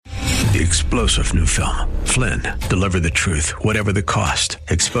The explosive new film, Flynn, deliver the truth, whatever the cost,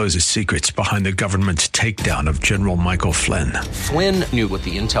 exposes secrets behind the government's takedown of General Michael Flynn. Flynn knew what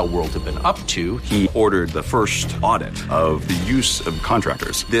the intel world had been up to. He ordered the first audit of the use of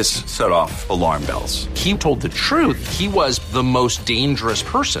contractors. This set off alarm bells. He told the truth. He was the most dangerous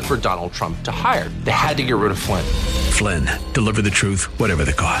person for Donald Trump to hire. They had to get rid of Flynn. Flynn, deliver the truth, whatever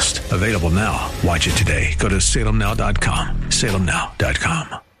the cost. Available now. Watch it today. Go to salemnow.com.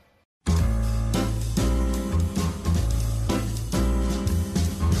 salemnow.com.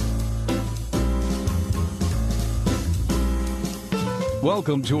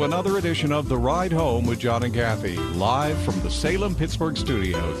 Welcome to another edition of The Ride Home with John and Kathy, live from the Salem-Pittsburgh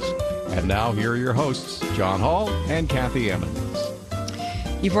studios. And now here are your hosts, John Hall and Kathy Emmons.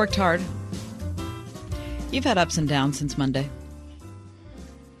 You've worked hard. You've had ups and downs since Monday.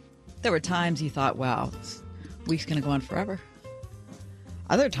 There were times you thought, wow, this week's going to go on forever.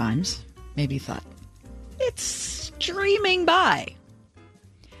 Other times, maybe you thought, it's streaming by.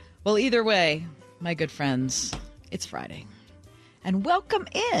 Well, either way, my good friends, it's Friday. And welcome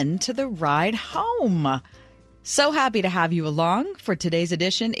in to the Ride Home. So happy to have you along for today's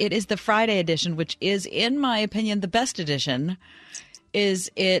edition. It is the Friday edition, which is, in my opinion, the best edition.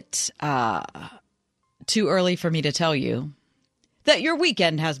 Is it too early for me to tell you that your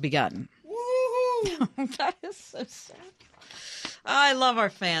weekend has begun? Woo-hoo! That is so sad. I love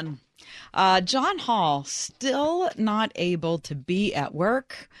our fan. John Hall, still not able to be at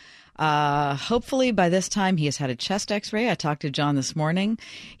work. Hopefully by this time he has had a chest x-ray. I talked to John this morning.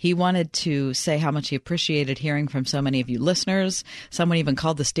 He wanted to say how much he appreciated hearing from so many of you listeners. Someone even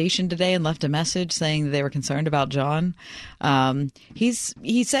called the station today and left a message saying that they were concerned about John. He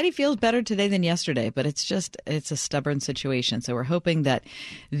said he feels better today than yesterday, but it's a stubborn situation. So we're hoping that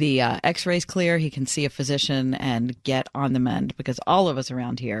the x-ray's clear. He can see a physician and get on the mend, because all of us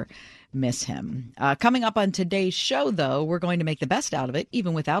around here miss him. Coming up on today's show, though, we're going to make the best out of it,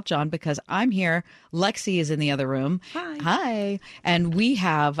 even without John, because I'm here. Lexi is in the other room. Hi. And we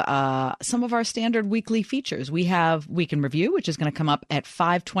have some of our standard weekly features. We have Week in Review, which is going to come up at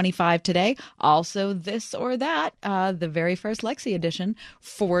 5:25 today. Also, This or That, the very first Lexi edition,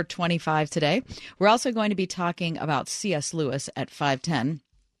 4:25 today. We're also going to be talking about C.S. Lewis at 5:10.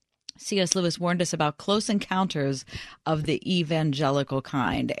 C.S. Lewis warned us about close encounters of the evangelical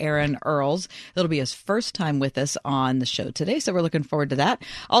kind. Aaron Earls, it'll be his first time with us on the show today, so we're looking forward to that.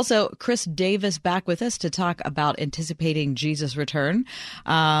 Also, Chris Davis back with us to talk about anticipating Jesus' return.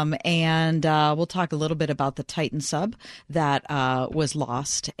 And we'll talk a little bit about the Titan sub that was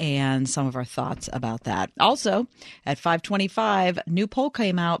lost and some of our thoughts about that. Also, at 5:25, new poll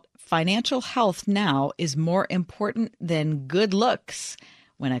came out. Financial health now is more important than good looks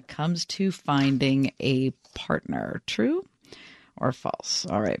when it comes to finding a partner. True or false?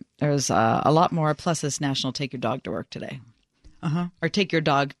 All right. There's a lot more. Plus this National Take Your Dog to Work today. Or Take Your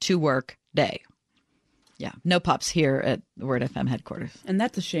Dog to Work Day. Yeah. No pups here at the Word FM headquarters. And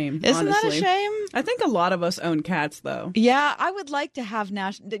that's a shame, Isn't honestly. that a shame? I think a lot of us own cats, though. Yeah. I would like to have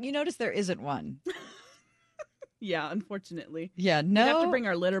national. You notice there isn't one. Yeah, unfortunately. Yeah, no. We have to bring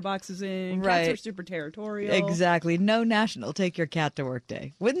our litter boxes in. Right. Cats are super territorial. Exactly. No National Take Your Cat to Work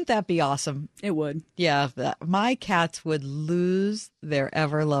Day. Wouldn't that be awesome? It would. Yeah, my cats would lose their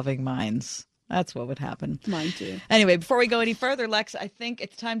ever-loving minds. That's what would happen. Mine too. Anyway, before we go any further, Lex, I think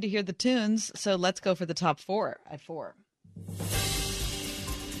it's time to hear the tunes. So let's go for the top four at 4.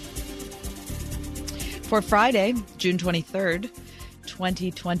 For Friday, June 23rd,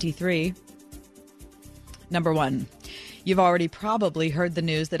 2023. Number 1, you've already probably heard the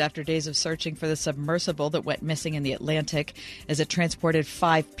news that after days of searching for the submersible that went missing in the Atlantic as it transported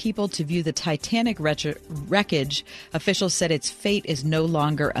 5 people to view the Titanic wreckage, officials said its fate is no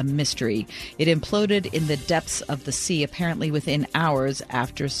longer a mystery. It imploded in the depths of the sea, apparently within hours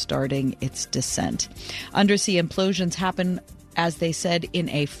after starting its descent. Undersea implosions happen, as they said, in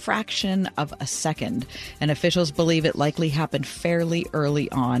a fraction of a second, and officials believe it likely happened fairly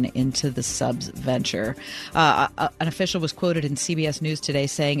early on into the sub's venture. An official was quoted in CBS News today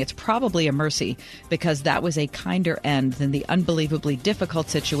saying it's probably a mercy because that was a kinder end than the unbelievably difficult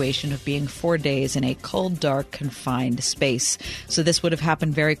situation of being 4 days in a cold, dark, confined space. So this would have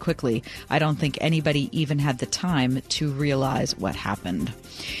happened very quickly. I don't think anybody even had the time to realize what happened.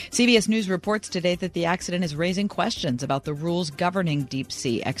 CBS News reports today that the accident is raising questions about the rules rules governing deep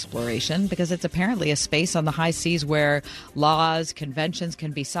sea exploration because it's apparently a space on the high seas where laws, conventions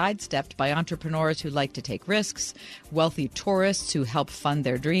can be sidestepped by entrepreneurs who like to take risks, wealthy tourists who help fund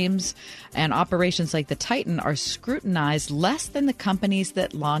their dreams, and operations like the Titan are scrutinized less than the companies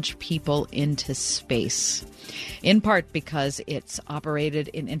that launch people into space. In part because it's operated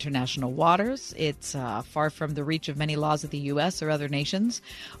in international waters. It's far from the reach of many laws of the U.S. or other nations.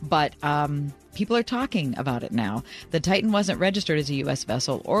 But people are talking about it now. The Titan wasn't registered as a U.S.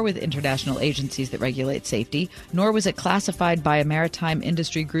 vessel or with international agencies that regulate safety, nor was it classified by a maritime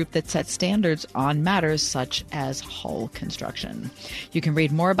industry group that sets standards on matters such as hull construction. You can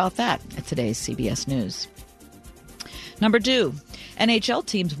read more about that at today's CBS News. Number 2, NHL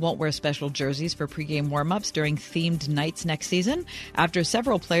teams won't wear special jerseys for pregame warm-ups during themed nights next season after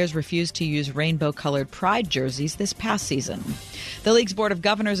several players refused to use rainbow-colored Pride jerseys this past season. The league's Board of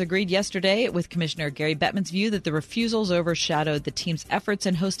Governors agreed yesterday with Commissioner Gary Bettman's view that the refusals overshadowed the team's efforts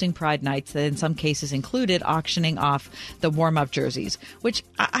in hosting Pride nights that in some cases included auctioning off the warm-up jerseys, which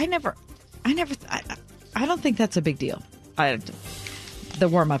I don't think that's a big deal. The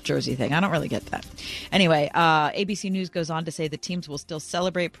warm-up jersey thing. I don't really get that. Anyway, ABC News goes on to say the teams will still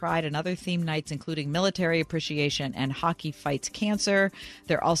celebrate Pride and other themed nights, including military appreciation and hockey fights cancer.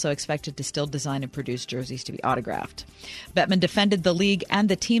 They're also expected to still design and produce jerseys to be autographed. Bettman defended the league and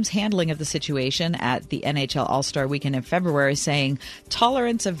the team's handling of the situation at the NHL All-Star Weekend in February, saying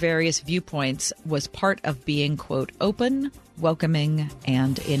tolerance of various viewpoints was part of being, quote, open, welcoming,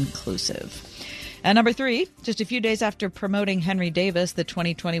 and inclusive. And number 3, just a few days after promoting Henry Davis, the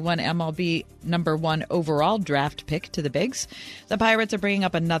 2021 MLB number 1 overall draft pick, to the bigs, the Pirates are bringing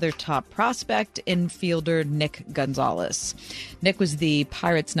up another top prospect, infielder Nick Gonzalez. Nick was the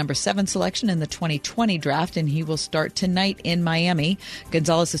Pirates' number 7 selection in the 2020 draft, and he will start tonight in Miami.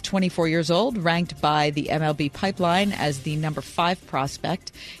 Gonzalez is 24 years old, ranked by the MLB Pipeline as the number 5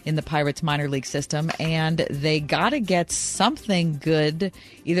 prospect in the Pirates minor league system, and they got to get something good,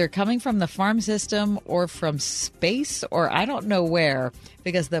 either coming from the farm system or from space, or I don't know where,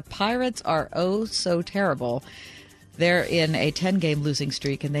 because the Pirates are oh so terrible. They're in a 10-game losing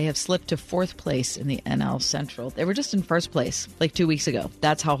streak, and they have slipped to 4th place in the NL Central. They were just in 1st place like 2 weeks ago.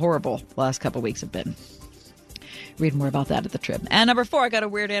 That's how horrible the last couple of weeks have been. Read more about that at the Trib. And number 4, I got a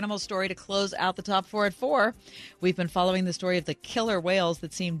weird animal story to close out the top 4 at 4. We've been following the story of the killer whales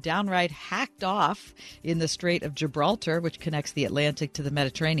that seem downright hacked off in the Strait of Gibraltar, which connects the Atlantic to the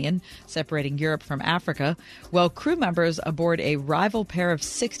Mediterranean, separating Europe from Africa. Well, crew members aboard a rival pair of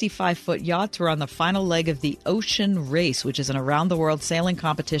 65-foot yachts were on the final leg of the Ocean Race, which is an around-the-world sailing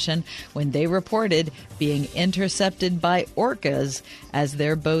competition, when they reported being intercepted by orcas as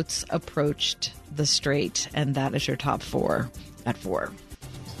their boats approached the strait. And that is your top 4 at 4.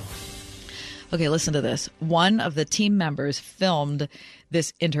 Okay, listen to this. One of the team members filmed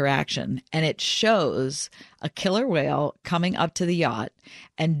this interaction, and it shows a killer whale coming up to the yacht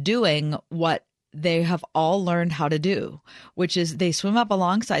and doing what they have all learned how to do, which is they swim up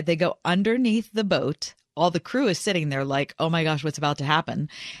alongside, they go underneath the boat. All the crew is sitting there like, oh my gosh, what's about to happen?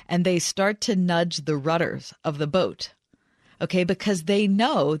 And they start to nudge the rudders of the boat. Okay, because they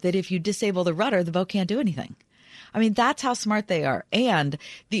know that if you disable the rudder, the boat can't do anything. I mean, that's how smart they are. And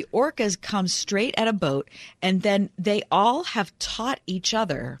the orcas come straight at a boat, and then they all have taught each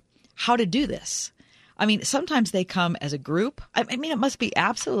other how to do this. I mean, sometimes they come as a group. I mean, it must be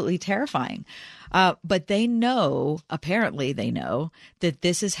absolutely terrifying. But they know, apparently they know, that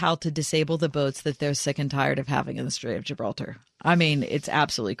this is how to disable the boats that they're sick and tired of having in the Strait of Gibraltar. I mean, it's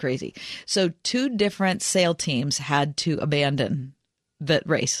absolutely crazy. So 2 different sail teams had to abandon the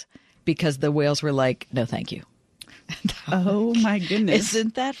race because the whales were like, no, thank you. Oh, my goodness.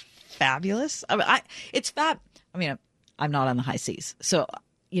 Isn't that fabulous? I mean, it's fab. I mean, I'm not on the high seas, so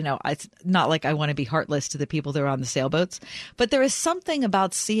you know, it's not like I want to be heartless to the people that are on the sailboats, but there is something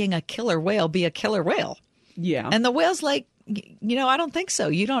about seeing a killer whale be a killer whale. Yeah. And the whale's like, you know, I don't think so.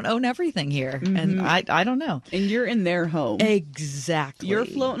 You don't own everything here. Mm-hmm. And I don't know. And you're in their home. Exactly. You're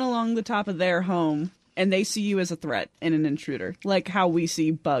floating along the top of their home, and they see you as a threat and an intruder, like how we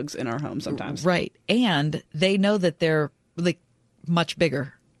see bugs in our home sometimes. Right. And they know that they're like much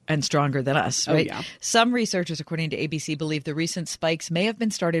bigger and stronger than us, right? Oh, yeah. Some researchers, according to ABC, believe the recent spikes may have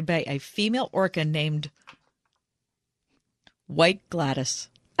been started by a female orca named White Gladys.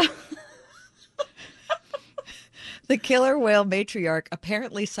 The killer whale matriarch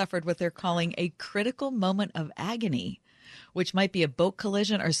apparently suffered what they're calling a critical moment of agony, which might be a boat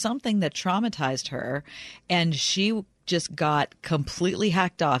collision or something that traumatized her, and she just got completely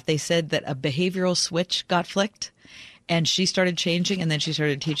hacked off. They said that a behavioral switch got flicked, and she started changing, and then she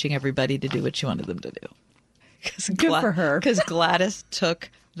started teaching everybody to do what she wanted them to do. Good for her. Because Gladys took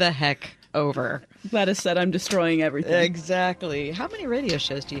the heck over. Gladys said, I'm destroying everything. Exactly. How many radio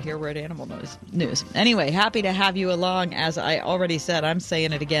shows do you hear Weird Animal News? Anyway, happy to have you along. As I already said, I'm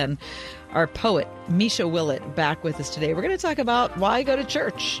saying it again. Our poet, Misha Willett, back with us today. We're going to talk about why go to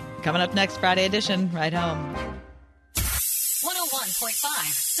church. Coming up next, Friday edition, right home.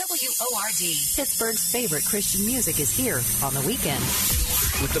 101.5 WORD. Pittsburgh's favorite Christian music is here on the weekend.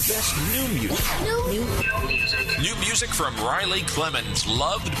 With the best new music. New music from Riley Clemens,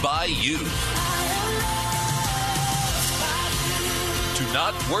 Loved by You. To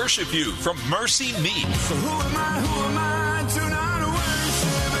Not Worship You from Mercy Me. So who am I to not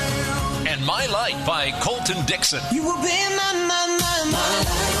worship you? And My Light by Colton Dixon. You will be my life.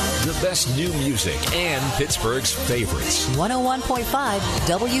 The best new music and Pittsburgh's favorites. 101.5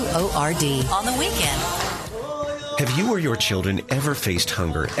 WORD on the weekend. Have you or your children ever faced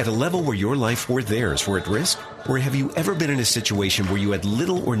hunger at a level where your life or theirs were at risk? Or have you ever been in a situation where you had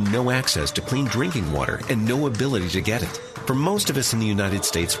little or no access to clean drinking water and no ability to get it? For most of us in the United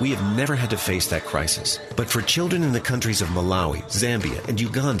States, we have never had to face that crisis. But for children in the countries of Malawi, Zambia, and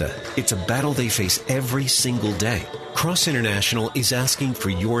Uganda, it's a battle they face every single day. Cross International is asking for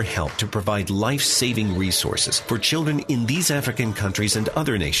your help to provide life-saving resources for children in these African countries and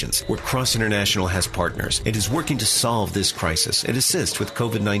other nations where Cross International has partners and is working to solve this crisis and assist with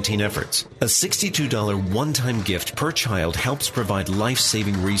COVID-19 efforts. A $62 one-time gift per child helps provide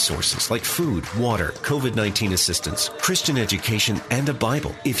life-saving resources like food, water, COVID-19 assistance, Christian education, and a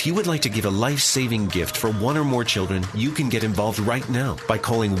Bible. If you would like to give a life-saving gift for one or more children, you can get involved right now by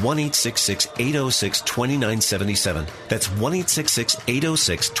calling 1-866-806-2977. That's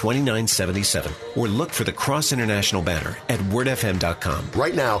 1-866-806-2977. Or look for the Cross International banner at wordfm.com.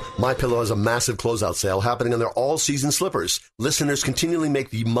 Right now, MyPillow has a massive closeout sale happening on their all-season slippers. Listeners continually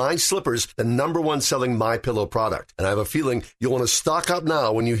make the My Slippers the #1 selling MyPillow product. And I have a feeling you'll want to stock up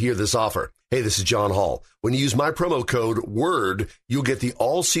now when you hear this offer. Hey, this is John Hall. When you use my promo code WORD, you'll get the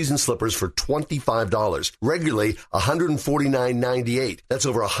all-season slippers for $25. Regularly, $149.98. That's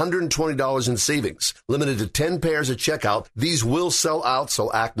over $120 in savings. Limited to 10 pairs at checkout. These will sell out, so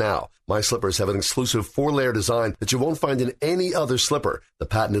act now. My slippers have an exclusive 4-layer design that you won't find in any other slipper. The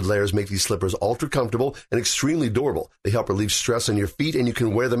patented layers make these slippers ultra-comfortable and extremely durable. They help relieve stress on your feet, and you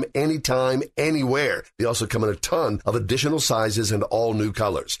can wear them anytime, anywhere. They also come in a ton of additional sizes and all new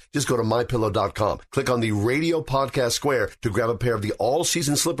colors. Just go to MyPillow.com. Click on the Radio Podcast Square to grab a pair of the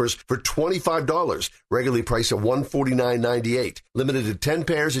all-season slippers for $25. Regularly priced at $149.98. Limited to 10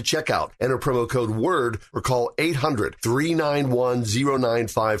 pairs at checkout. Enter promo code WORD or call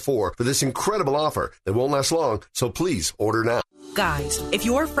 800-391-0954 for this incredible offer that won't last long, so please order now. Guys, if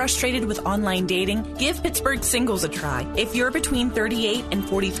you're frustrated with online dating, give Pittsburgh Singles a try. If you're between 38 and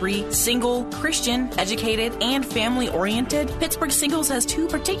 43, single, Christian, educated, and family-oriented, Pittsburgh Singles has 2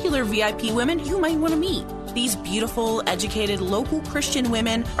 particular VIP women you might want to meet. These beautiful, educated, local Christian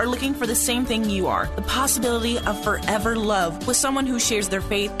women are looking for the same thing you are, the possibility of forever love with someone who shares their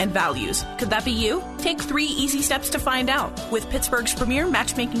faith and values. Could that be you? Take 3 easy steps to find out with Pittsburgh's premier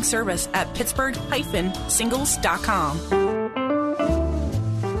matchmaking service at pittsburgh-singles.com.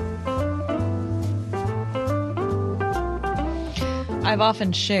 I've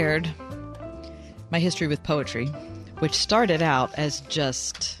often shared my history with poetry, which started out as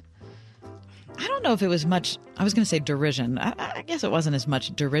just, I don't know if it was much, I was going to say derision. I guess it wasn't as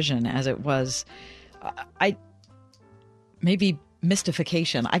much derision as it was, maybe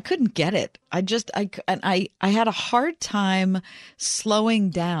mystification. I couldn't get it. I had a hard time slowing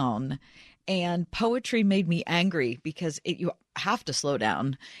down, and poetry made me angry because you have to slow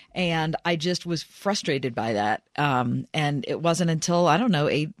down. And I just was frustrated by that. And it wasn't until, I don't know,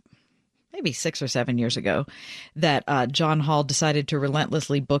 maybe 6 or 7 years ago that John Hall decided to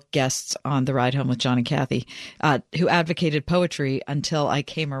relentlessly book guests on The Ride Home with John and Kathy who advocated poetry until I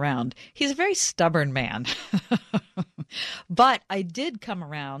came around. He's a very stubborn man. But I did come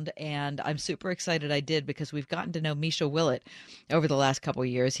around, and I'm super excited I did, because we've gotten to know Misha Willett over the last couple of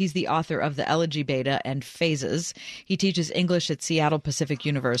years. He's the author of The Elegy Beta and Phases. He teaches English at Seattle Pacific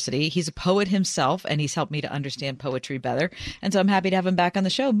University. He's a poet himself, and he's helped me to understand poetry better. And so I'm happy to have him back on the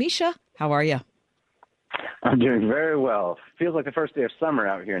show. Misha, how are you? I'm doing very well. Feels like the first day of summer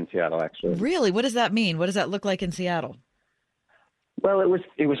out here in Seattle, actually. Really? What does that mean? What does that look like in Seattle? Well,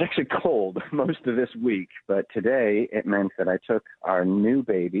 it was actually cold most of this week, but today it meant that I took our new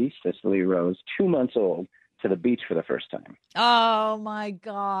baby, Cicely Rose, 2 months old, to the beach for the first time. Oh, my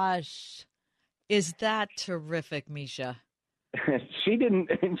gosh. Is that terrific, Misha? She didn't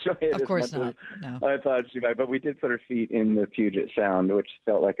enjoy it Of course as much not. as No. I thought she might, but we did put her feet in the Puget Sound, which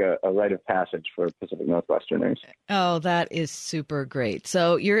felt like a rite of passage for Pacific Northwesterners. Oh, that is super great.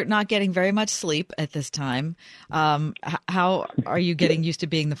 So you're not getting very much sleep at this time. How are you getting used to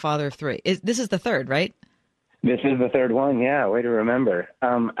being the father of three? This is the third, right? This is the third one. Yeah, way to remember.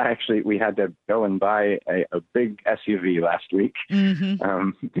 Actually, we had to go and buy a big SUV last week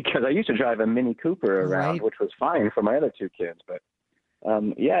because I used to drive a Mini Cooper around, which was fine for my other two kids. But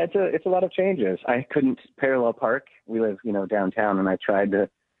yeah, it's a lot of changes. I couldn't parallel park. We live, downtown, and I tried to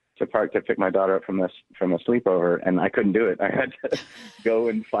park to pick my daughter up from a sleepover, and I couldn't do it. I had to go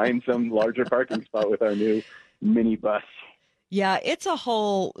and find some larger parking spot with our new mini bus. Yeah, it's a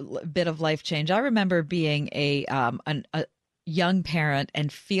whole bit of life change. I remember being a young parent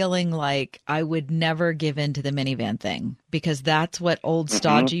and feeling like I would never give in to the minivan thing because that's what old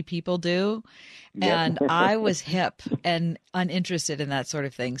stodgy people do. Yep. And I was hip and uninterested in that sort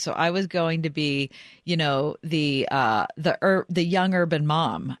of thing. So I was going to be, the young urban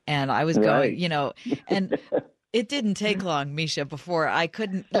mom, and I was going, and it didn't take long, Misha, before I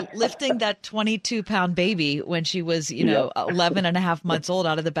couldn't lifting that 22-pound baby when she was, 11 and a half months old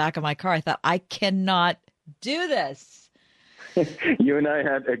out of the back of my car. I thought, I cannot do this. You and I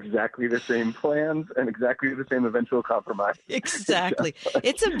had exactly the same plans and exactly the same eventual compromise. Exactly.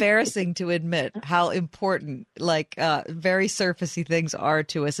 It's embarrassing to admit how important, very surfacey things are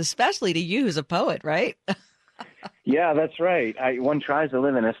to us, especially to you who's a poet, right? Yeah, that's right. One tries to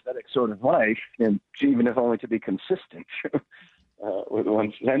live an aesthetic sort of life, and even if only to be consistent with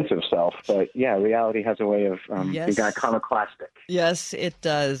one's sense of self. But yeah, reality has a way of being iconoclastic. Yes, it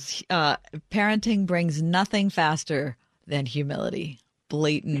does. Parenting brings nothing faster than humility.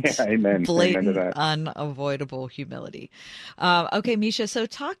 Blatant, amen to that. Unavoidable humility. Okay, Misha, so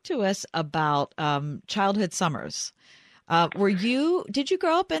talk to us about childhood summers. Did you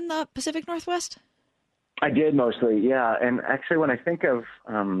grow up in the Pacific Northwest? I did mostly, yeah. And actually, when I think of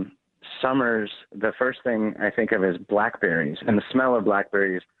summers, the first thing I think of is blackberries and the smell of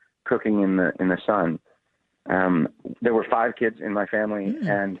blackberries cooking in the sun. There were 5 kids in my family,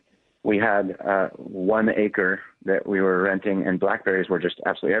 and we had 1 acre that we were renting, and blackberries were just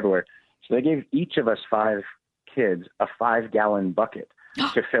absolutely everywhere. So they gave each of us 5 kids a 5-gallon bucket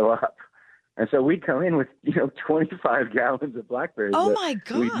to fill up. And so we'd come in with, 25 gallons of blackberries. Oh, my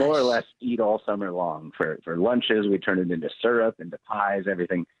gosh. We'd more or less eat all summer long. For lunches, we turned it into syrup, into pies,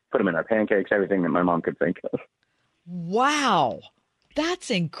 everything, put them in our pancakes, everything that my mom could think of. Wow. That's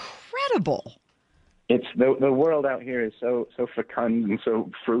incredible. It's the world out here is so fecund and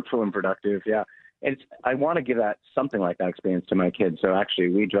so fruitful and productive. Yeah. I want to give something like that experience to my kids. So actually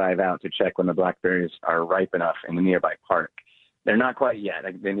we drive out to check when the blackberries are ripe enough in the nearby park. They're not quite yet.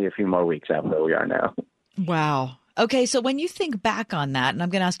 They need a few more weeks out where we are now. Wow. Okay, so when you think back on that, and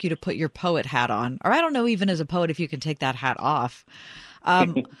I'm going to ask you to put your poet hat on, or I don't know even as a poet if you can take that hat off.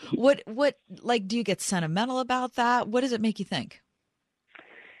 What do you get sentimental about that? What does it make you think?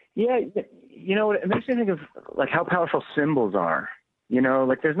 Yeah, it makes me think of how powerful symbols are.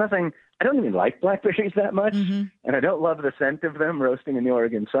 There's nothing. I don't even like blackberries that much, and I don't love the scent of them roasting in the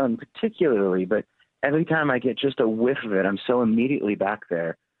Oregon sun particularly, but every time I get just a whiff of it, I'm so immediately back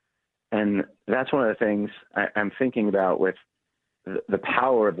there. And that's one of the things I'm thinking about with the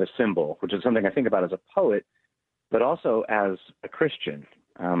power of the symbol, which is something I think about as a poet, but also as a Christian.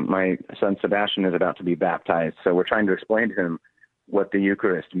 My son Sebastian is about to be baptized, so we're trying to explain to him what the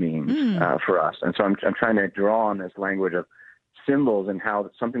Eucharist means for us. And so I'm trying to draw on this language of symbols and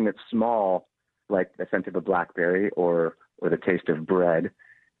how something that's small, like the scent of a blackberry or the taste of bread,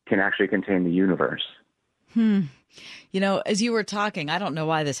 can actually contain the universe. As you were talking, I don't know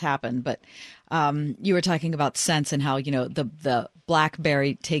why this happened, but you were talking about scents and how, the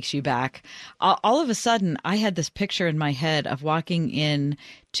blackberry takes you back. All of a sudden, I had this picture in my head of walking in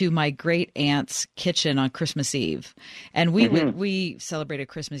to my great aunt's kitchen on Christmas Eve. And we celebrated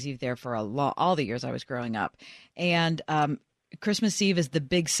Christmas Eve there for all the years I was growing up. And Christmas Eve is the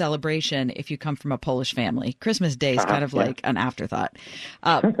big celebration if you come from a Polish family. Christmas Day is kind of like an afterthought.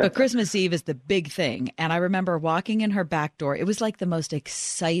 But Christmas Eve is the big thing. And I remember walking in her back door. It was like the most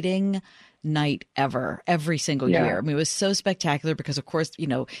exciting night ever, every single year. I mean, it was so spectacular because, of course,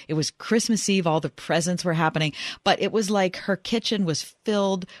 it was Christmas Eve. All the presents were happening. But it was like her kitchen was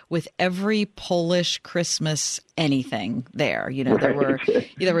filled with every Polish Christmas anything there.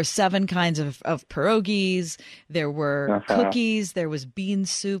 There were 7 kinds of pierogies. There were cookies. There was bean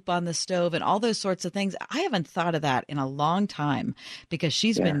soup on the stove and all those sorts of things. I haven't thought of that in a long time because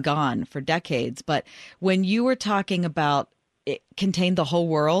she's been gone for decades. But when you were talking about it contained the whole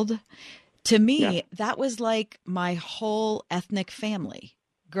world, To me, that was like my whole ethnic family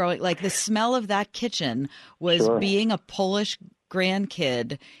growing. Like the smell of that kitchen was being a Polish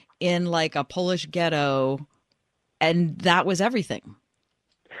grandkid in like a Polish ghetto, and that was everything.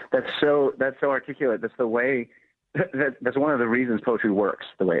 That's so articulate. That's the way. That's one of the reasons poetry works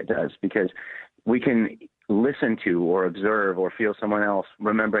the way it does, because we can listen to or observe or feel someone else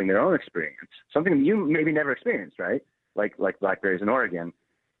remembering their own experience, something you maybe never experienced, right? Like blackberries in Oregon,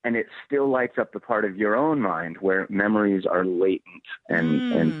 and it still lights up the part of your own mind where memories are latent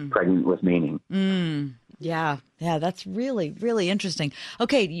and pregnant with meaning. Yeah, that's really, really interesting.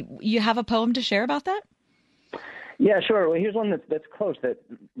 Okay, you have a poem to share about that? Yeah, sure. Well, here's one that's close, that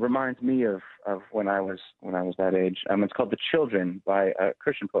reminds me of when I was that age. It's called "The Children" by a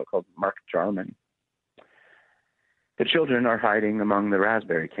Christian poet called Mark Jarman. The children are hiding among the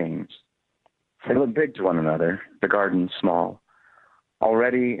raspberry canes. They look big to one another, the garden small.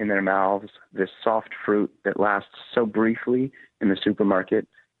 Already in their mouths, this soft fruit that lasts so briefly in the supermarket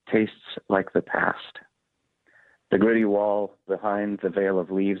tastes like the past. The gritty wall behind the veil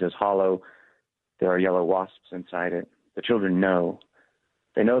of leaves is hollow. There are yellow wasps inside it. The children know.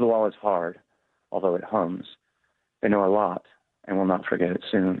 They know the wall is hard, although it hums. They know a lot and will not forget it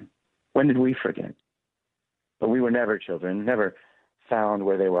soon. When did we forget? But we were never children, never found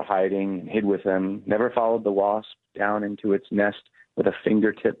where they were hiding and hid with them, never followed the wasp down into its nest with a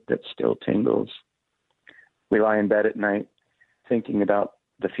fingertip that still tingles. We lie in bed at night thinking about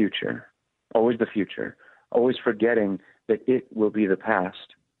the future, always forgetting that it will be the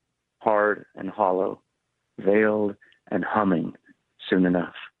past, hard and hollow, veiled and humming soon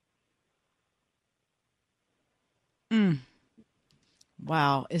enough.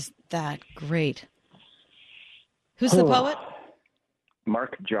 Wow, is that great? Who's the poet?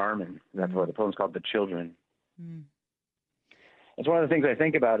 Mark Jarman. That's what the poem's called, "The Children." It's one of the things I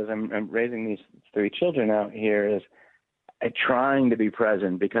think about as I'm raising these three children out here, is trying to be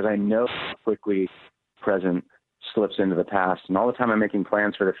present, because I know how quickly present slips into the past. And all the time I'm making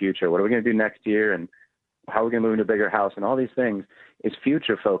plans for the future. What are we going to do next year? And how are we going to move into a bigger house? And all these things is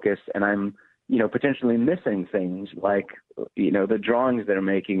future focused. And I'm, potentially missing things like, the drawings they're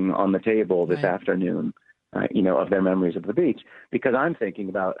making on the table this afternoon, of their memories of the beach, because I'm thinking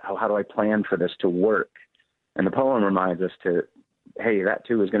about how do I plan for this to work? And the poem reminds us to, hey, that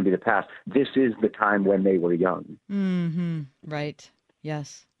too is going to be the past. This is the time when they were young. Right.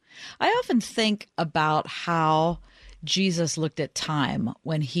 Yes. I often think about how Jesus looked at time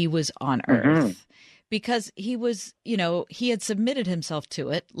when he was on earth, because he was, he had submitted himself to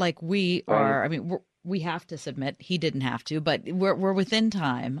it like we are. I mean, we have to submit. He didn't have to, but we're within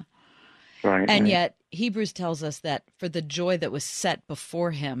time. And yet Hebrews tells us that for the joy that was set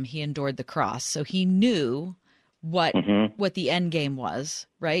before him, he endured the cross. So he knew what the end game was,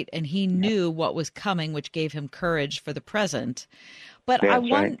 right? And he knew what was coming, which gave him courage for the present. But I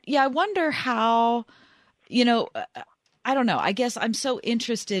wonder how, I don't know. I guess I'm so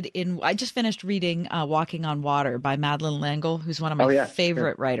interested in, I just finished reading Walking on Water by Madeleine L'Engle, who's one of my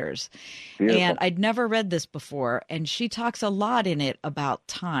favorite writers. Beautiful. And I'd never read this before. And she talks a lot in it about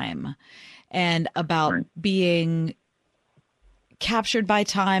time and about being captured by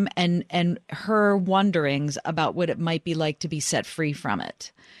time and her wonderings about what it might be like to be set free from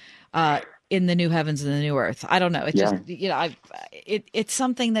it in the new heavens and the new earth. I don't know. It's just, it's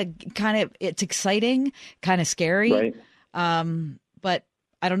something that it's exciting, kind of scary. Right. But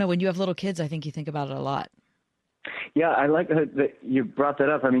I don't know, when you have little kids, I think you think about it a lot. Yeah, I like that you brought that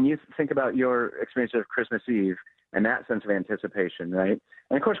up. I mean, you think about your experience of Christmas Eve and that sense of anticipation, right?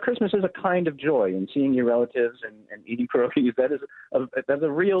 And of course, Christmas is a kind of joy, and seeing your relatives and eating pierogies, that's a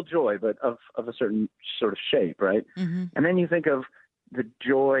real joy, but of a certain sort of shape, right? And then you think of the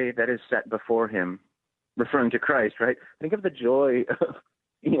joy that is set before him, referring to Christ, right? Think of the joy of,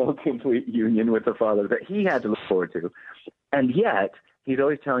 complete union with the Father that he had to look forward to. And yet, he's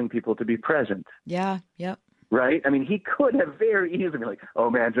always telling people to be present. Yeah, yep. Right? I mean, he could have very easily been like, oh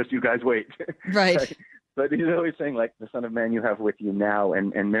man, just you guys wait. Right. But he's always saying, like, the Son of Man you have with you now.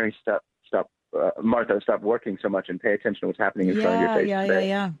 And Mary, Martha, stop working so much and pay attention to what's happening in front of your face today.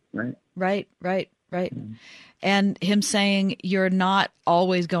 Yeah. Right. And him saying, you're not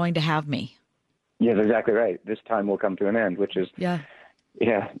always going to have me. Yeah, that's exactly right. This time will come to an end, which is,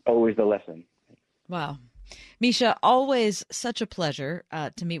 always the lesson. Wow. Misha, always such a pleasure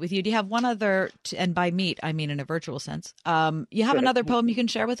to meet with you. Do you have one other, and by meet, I mean in a virtual sense, you have another poem you can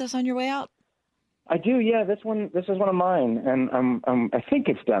share with us on your way out? I do, yeah. This is one of mine, and I think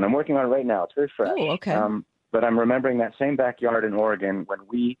it's done. I'm working on it right now. It's very fresh. Oh, okay. But I'm remembering that same backyard in Oregon when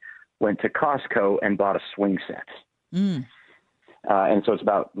we went to Costco and bought a swing set. And so it's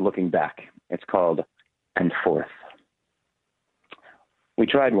about looking back. It's called And Forth. We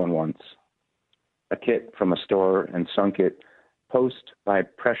tried one once, a kit from a store, and sunk it post by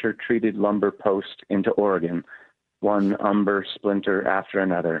pressure-treated lumber post into Oregon, one umber splinter after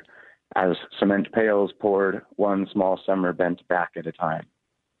another, as cement pails poured one small summer bent back at a time.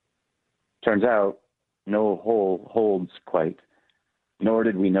 Turns out, no hole holds quite, nor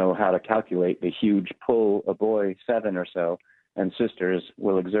did we know how to calculate the huge pull a boy 7 or so and sisters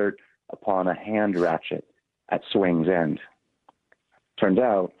will exert upon a hand ratchet at swing's end. Turns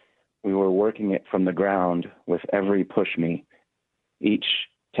out, we were working it from the ground with every push-me, each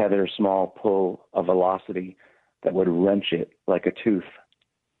tether small pull a velocity that would wrench it like a tooth.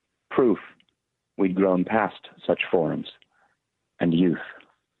 Proof we'd grown past such forms and youth.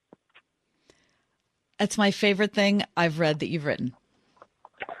 That's my favorite thing I've read that you've written.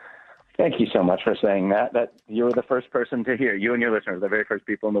 Thank you so much for saying that. That you were the first person to hear. You and your listeners, the very first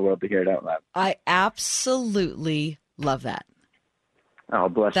people in the world to hear it out loud. I absolutely love that. Oh,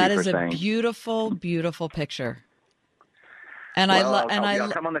 bless you for saying. That is a beautiful, beautiful picture. And well, I'll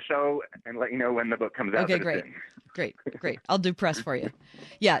come on the show and let you know when the book comes out. Okay, great. I'll do press for you.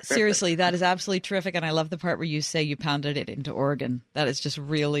 Yeah, seriously, that is absolutely terrific. And I love the part where you say you pounded it into Oregon. That is just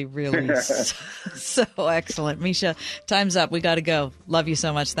really, really so excellent. Misha, time's up. We got to go. Love you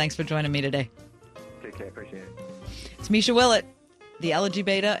so much. Thanks for joining me today. Take care. Appreciate it. It's Misha Willett, the Elegy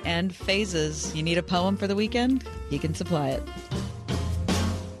Beta and Phases. You need a poem for the weekend? He can supply it.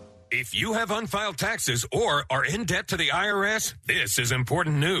 If you have unfiled taxes or are in debt to the IRS, this is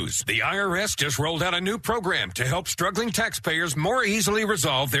important news. The IRS just rolled out a new program to help struggling taxpayers more easily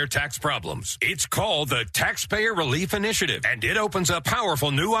resolve their tax problems. It's called the Taxpayer Relief Initiative, and it opens up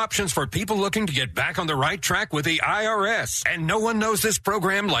powerful new options for people looking to get back on the right track with the IRS. And no one knows this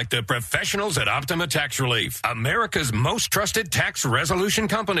program like the professionals at Optima Tax Relief, America's most trusted tax resolution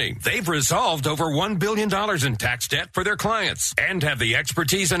company. They've resolved over $1 billion in tax debt for their clients and have the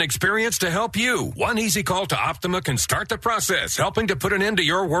expertise and experience to help you. One easy call to Optima can start the process, helping to put an end to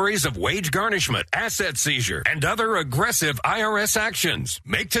your worries of wage garnishment, asset seizure, and other aggressive IRS actions.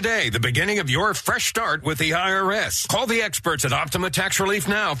 Make today the beginning of your fresh start with the IRS. Call the experts at Optima Tax Relief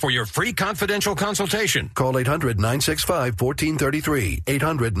now for your free confidential consultation. Call 800-965-1433.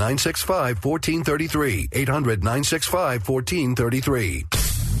 800-965-1433.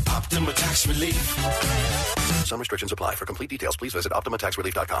 800-965-1433. Optima Tax Relief. Some restrictions apply. For complete details, please visit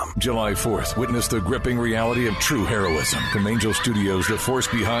OptimaTaxRelief.com. July 4th, witness the gripping reality of true heroism. From Angel Studios, the force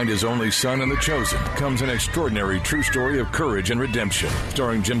behind His Only Son and The Chosen, comes an extraordinary true story of courage and redemption.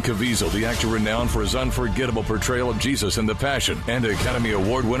 Starring Jim Caviezel, the actor renowned for his unforgettable portrayal of Jesus in The Passion, and Academy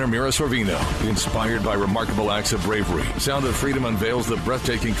Award winner Mira Sorvino. Inspired by remarkable acts of bravery, Sound of Freedom unveils the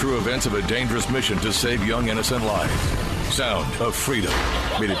breathtaking true events of a dangerous mission to save young innocent lives. Sound of Freedom.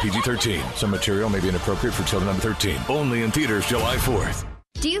 Rated PG-13. Some material may be inappropriate for children under 13. Only in theaters July 4th.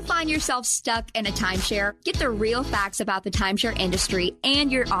 Do you find yourself stuck in a timeshare? Get the real facts about the timeshare industry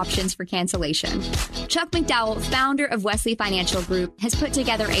and your options for cancellation. Chuck McDowell, founder of Wesley Financial Group, has put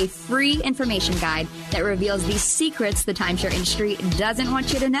together a free information guide that reveals the secrets the timeshare industry doesn't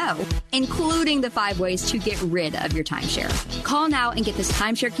want you to know, including the 5 ways to get rid of your timeshare. Call now and get this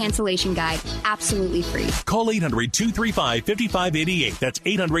timeshare cancellation guide absolutely free. Call 800-235-5588. That's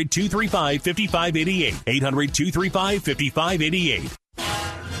 800-235-5588. 800-235-5588.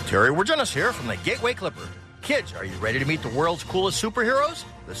 Terry Wirgenis here from the Gateway Clipper. Kids, are you ready to meet the world's coolest superheroes?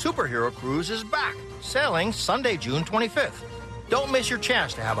 The Superhero Cruise is back, sailing Sunday, June 25th. Don't miss your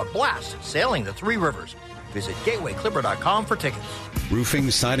chance to have a blast sailing the 3 rivers. Visit gatewayclipper.com for tickets. Roofing,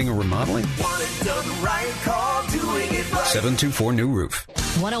 siding, or remodeling? Want it done right, call doing it right. 724 New Roof.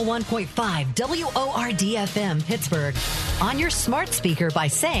 101.5 WORD-FM Pittsburgh. On your smart speaker by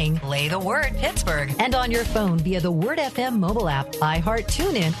saying, play the word Pittsburgh. And on your phone via the Word FM mobile app, iHeart,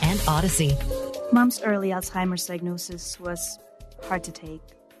 TuneIn, and Odyssey. Mom's early Alzheimer's diagnosis was hard to take.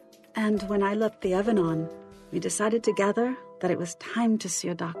 And when I left the oven on, we decided together that it was time to see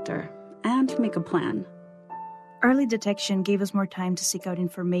a doctor and make a plan. Early detection gave us more time to seek out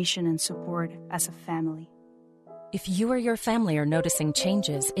information and support as a family. If you or your family are noticing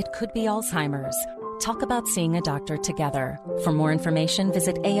changes, it could be Alzheimer's. Talk about seeing a doctor together. For more information,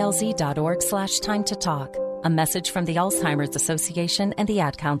 visit alz.org/time to talk. A message from the Alzheimer's Association and the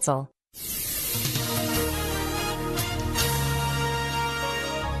Ad Council.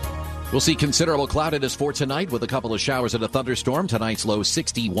 We'll see considerable cloudiness for tonight with a couple of showers and a thunderstorm. Tonight's low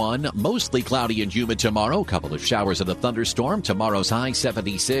 61. Mostly cloudy and humid tomorrow. Couple of showers and a thunderstorm. Tomorrow's high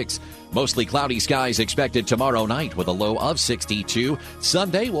 76. Mostly cloudy skies expected tomorrow night with a low of 62.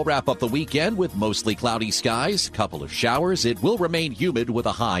 Sunday, we'll wrap up the weekend with mostly cloudy skies. Couple of showers. It will remain humid with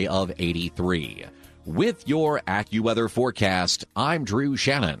a high of 83. With your AccuWeather forecast, I'm Drew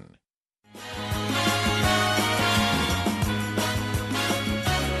Shannon.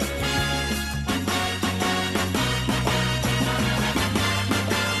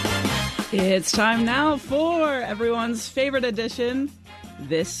 It's time now for everyone's favorite edition,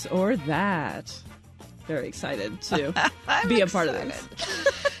 This or That. Very excited to be a part of this.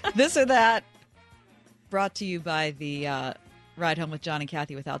 This or That, brought to you by the Ride Home with John and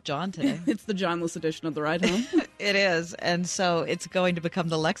Kathy without John today. It's the Johnless edition of the Ride Home. It is, and so it's going to become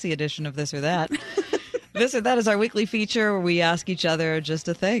the Lexi edition of This or That. This or That is our weekly feature where we ask each other just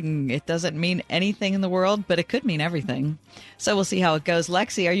a thing. It doesn't mean anything in the world, but it could mean everything. So we'll see how it goes.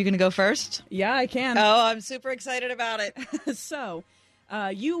 Lexi, are you going to go first? Yeah, I can. Oh, I'm super excited about it. So,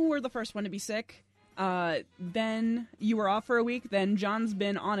 you were the first one to be sick. Then you were off for a week. Then John's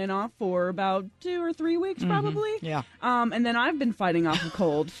been on and off for about 2 or 3 weeks, probably. Yeah. And then I've been fighting off a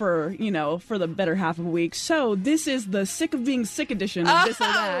cold for the better half of a week. So this is the sick of being sick edition of This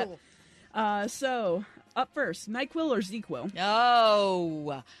or That. So up first, NyQuil or ZzzQuil?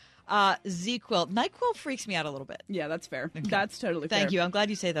 Oh, ZzzQuil. NyQuil freaks me out a little bit. Yeah, that's fair. Okay. That's totally fair. Thank you. I'm glad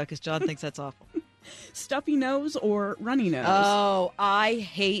you say that because John thinks that's awful. Stuffy nose or runny nose? Oh, I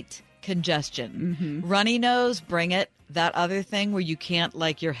hate congestion. Runny nose, bring it. That other thing where you can't,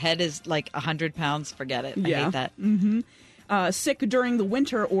 like, your head is like 100 pounds, forget it. I hate that. Sick during the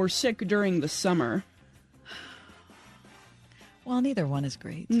winter or sick during the summer? Well, neither one is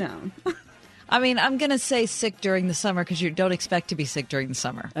great. No. I mean, I'm going to say sick during the summer because you don't expect to be sick during the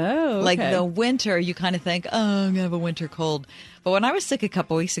summer. Oh, okay. Like the winter, you kind of think, oh, I'm going to have a winter cold. But when I was sick a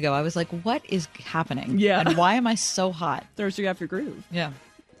couple weeks ago, I was like, what is happening? Yeah. And why am I so hot? Throws you off your groove. Yeah.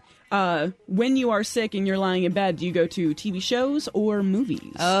 When you are sick and you're lying in bed, do you go to TV shows or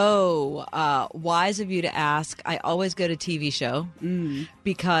movies? Oh, wise of you to ask. I always go to TV show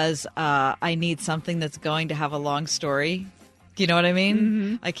because I need something that's going to have a long story. Do you know what I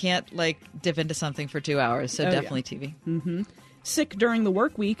mean? I can't, dip into something for 2 hours, so definitely TV. Sick during the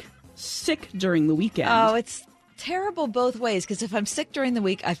work week, sick during the weekend. Oh, it's terrible both ways, because if I'm sick during the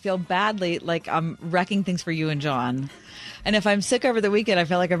week, I feel badly like I'm wrecking things for you and John. And if I'm sick over the weekend, I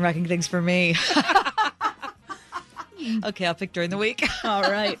feel like I'm wrecking things for me. Okay, I'll pick during the week. All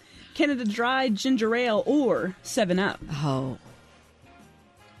right. Canada Dry, ginger ale, or 7-Up? Oh.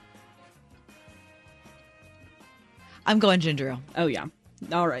 I'm going ginger ale. Oh, yeah.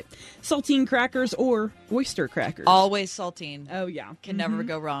 All right. Saltine crackers or oyster crackers? Always saltine. Oh, yeah. Can never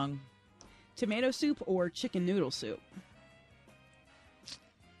go wrong. Tomato soup or chicken noodle soup?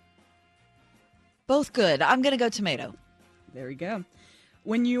 Both good. I'm going to go tomato. There you go.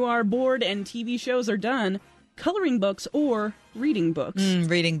 When you are bored and TV shows are done, coloring books or reading books?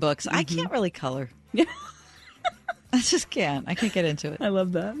 Reading books. I can't really color. Yeah. I just can't. I can't get into it. I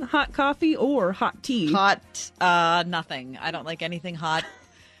love that. Hot coffee or hot tea? Hot, nothing. I don't like anything hot.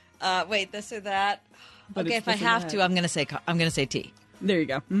 Wait, this or that. But okay, if I have to, I'm gonna say tea. There you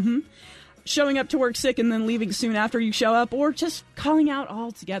go. Showing up to work sick and then leaving soon after you show up, or just calling out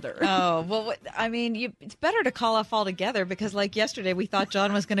altogether. Oh, well, I mean, it's better to call off altogether because, like yesterday, we thought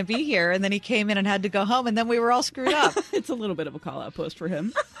John was going to be here, and then he came in and had to go home, and then we were all screwed up. It's a little bit of a call-out post for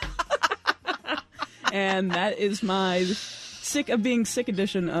him. And that is my sick of being sick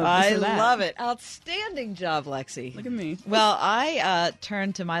edition of This or That. I love it. Outstanding job, Lexi. Look at me. Well, I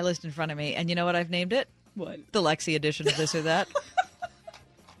turned to my list in front of me, and you know what I've named it? What? The Lexi edition of This or That.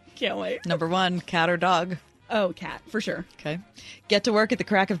 Can't wait. Number 1, cat or dog? Oh, cat, for sure. Okay. Get to work at the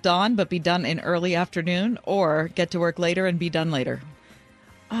crack of dawn, but be done in early afternoon, or get to work later and be done later?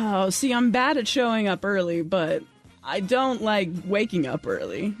 Oh, see, I'm bad at showing up early, but I don't like waking up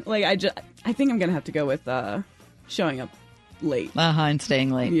early. I think I'm going to have to go with showing up late. And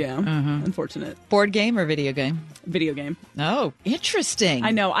staying late. Yeah, unfortunate. Board game or video game? Video game. Oh, interesting. I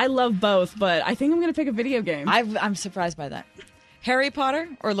know, I love both, but I think I'm going to pick a video game. I'm surprised by that. Harry Potter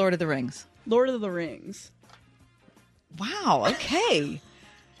or Lord of the Rings? Lord of the Rings. Wow, okay.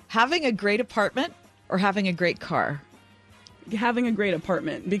 Having a great apartment or having a great car? Having a great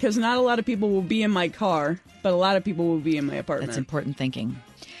apartment, because not a lot of people will be in my car, but a lot of people will be in my apartment. That's important thinking.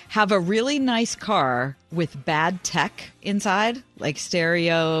 Have a really nice car with bad tech inside, like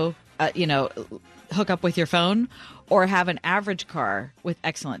stereo, hook up with your phone, or have an average car with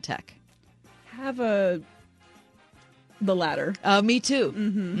excellent tech? Have a The latter. Me too.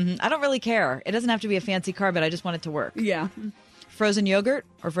 Mm-hmm. I don't really care. It doesn't have to be a fancy car, but I just want it to work. Yeah. Frozen yogurt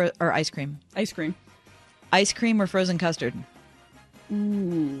or ice cream? Ice cream. Ice cream or frozen custard?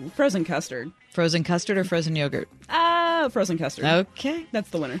 Ooh, frozen custard. Frozen custard or frozen yogurt? Frozen custard. Okay. That's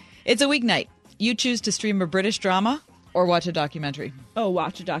the winner. It's a weeknight. You choose to stream a British drama or watch a documentary. Oh,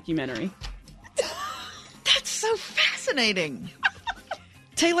 watch a documentary. That's so fascinating.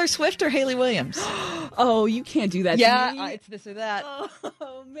 Taylor Swift or Hayley Williams? Oh, you can't do that to me. It's this or that.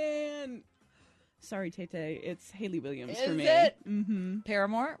 Oh, man. Sorry, Tay-Tay. It's Hayley Williams for me. Is it? Mm-hmm.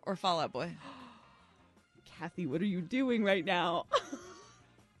 Paramore or Fall Out Boy? Kathy, what are you doing right now?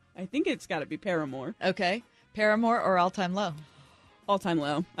 I think it's got to be Paramore. Okay. Paramore or All Time Low? All Time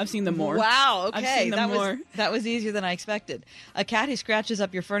Low. I've seen them more. Wow, okay. I've seen them more. That was easier than I expected. A cat who scratches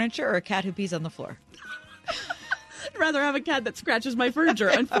up your furniture or a cat who pees on the floor? I'd rather have a cat that scratches my furniture.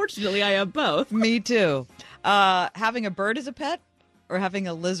 Unfortunately, I have both. Me too. Having a bird as a pet or having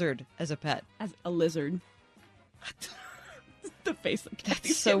a lizard as a pet? As a lizard. The face of Kathy.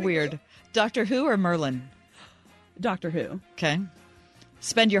 That's so weird. Doctor Who or Merlin? Doctor Who. Okay.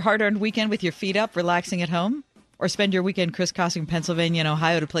 Spend your hard-earned weekend with your feet up, relaxing at home? Or spend your weekend crisscrossing Pennsylvania and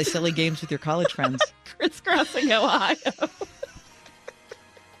Ohio to play silly games with your college friends? Crisscrossing Ohio.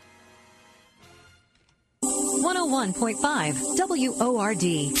 101.5 WORD.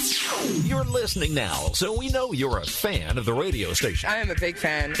 You're listening now, so we know you're a fan of the radio station. I am a big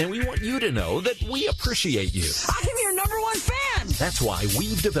fan. And we want you to know that we appreciate you. I'm your number one fan. That's why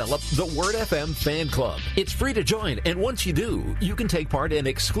we've developed the Word FM Fan Club. It's free to join, and once you do, you can take part in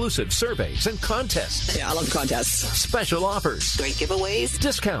exclusive surveys and contests. Yeah, I love contests. Special offers. Great giveaways.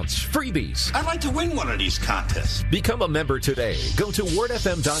 Discounts. Freebies. I'd like to win one of these contests. Become a member today. Go to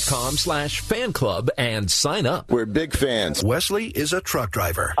wordfm.com/fan club and sign up. We're big fans. Wesley is a truck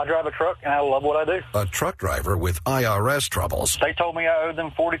driver. I drive a truck, and I love what I do. A truck driver with IRS troubles. They told me I owed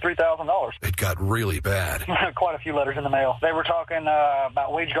them $43,000. It got really bad. Quite a few letters in the mail. They were talking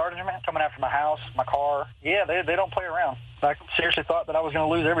about wage garnishment, coming after my house, my car. Yeah, they don't play around. I seriously thought that I was going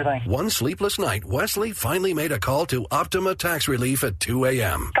to lose everything. One sleepless night, Wesley finally made a call to Optima Tax Relief at 2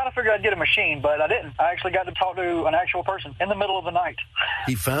 a.m. Kind of figured I'd get a machine, but I didn't. I actually got to talk to an actual person in the middle of the night.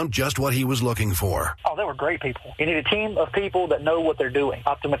 He found just what he was looking for. Oh, they were great people. You need a team of people that know what they're doing.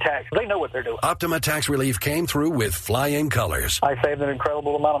 Optima Tax, they know what they're doing. Optima Tax Relief came through with flying colors. I saved an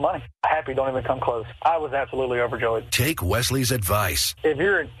incredible amount of money. Happy don't even come close. I was absolutely overjoyed. Take Wesley's advice. If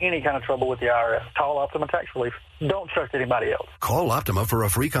you're in any kind of trouble with the IRS, call Optima Tax Relief. Don't trust anybody else. Call Optima for a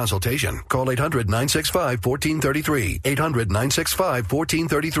free consultation. Call 800-965-1433.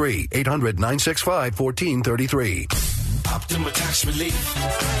 800-965-1433. 800-965-1433. Optima Tax Relief.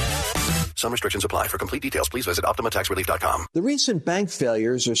 Some restrictions apply. For complete details, please visit OptimaTaxRelief.com. The recent bank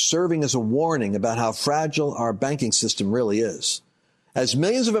failures are serving as a warning about how fragile our banking system really is. As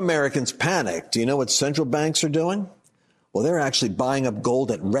millions of Americans panic, do you know what central banks are doing? Well, they're actually buying up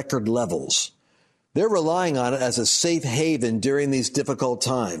gold at record levels. They're relying on it as a safe haven during these difficult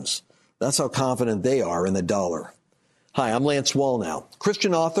times. That's how confident they are in the dollar. Hi, I'm Lance Wallnau,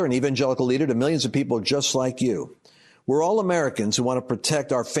 Christian author and evangelical leader to millions of people just like you. We're all Americans who want to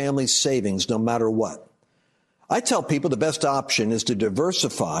protect our family's savings no matter what. I tell people the best option is to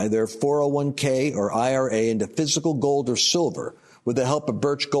diversify their 401k or IRA into physical gold or silver with the help of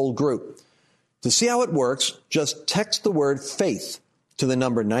Birch Gold Group. To see how it works, just text the word FAITH to the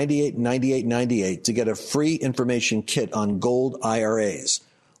number 989898 to get a free information kit on gold IRAs.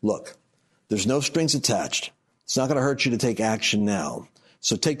 Look, there's no strings attached. It's not going to hurt you to take action now.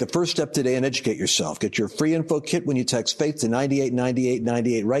 So take the first step today and educate yourself. Get your free info kit when you text FAITH to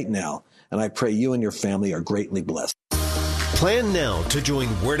 989898 right now. And I pray you and your family are greatly blessed. Plan now to join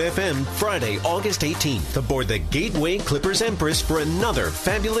Word FM Friday, August 18th aboard the Gateway Clippers Empress for another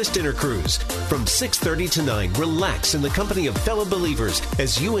fabulous dinner cruise. From 6:30 to 9, relax in the company of fellow believers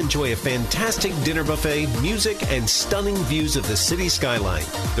as you enjoy a fantastic dinner buffet, music, and stunning views of the city skyline.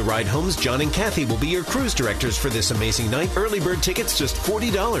 The Ride Home's John and Kathy will be your cruise directors for this amazing night. Early bird tickets just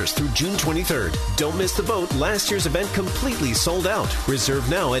 $40 through June 23rd. Don't miss the boat. Last year's event completely sold out. Reserve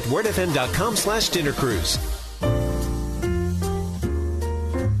now at wordfm.com/dinnercruise.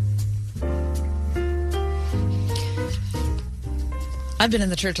 I've been in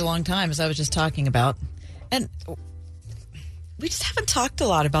the church a long time, as I was just talking about, and we just haven't talked a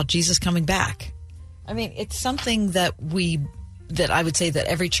lot about Jesus coming back. I mean, it's something that I would say that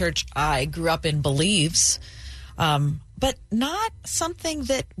every church I grew up in believes, but not something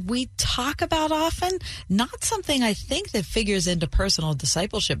that we talk about often, not something I think that figures into personal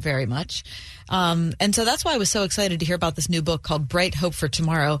discipleship very much. And so that's why I was so excited to hear about this new book called Bright Hope for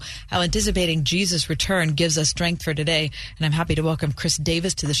Tomorrow, How Anticipating Jesus' Return Gives Us Strength for Today. And I'm happy to welcome Chris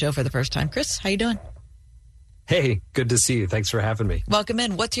Davis to the show for the first time. Chris, how you doing? Hey, good to see you. Thanks for having me. Welcome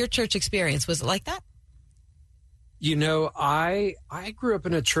in. What's your church experience? Was it like that? You know, I grew up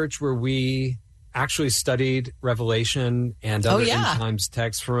in a church where we actually studied Revelation and other end times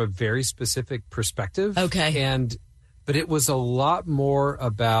texts from a very specific perspective. Okay. But it was a lot more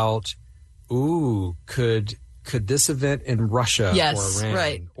about, could this event in Russia or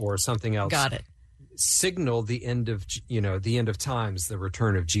Iran or something else signal the end of, the end of times, the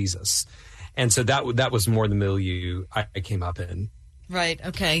return of Jesus? And so that was more the milieu I came up in. Right.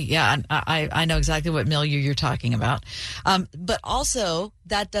 Okay. Yeah. I know exactly what milieu you're talking about. But also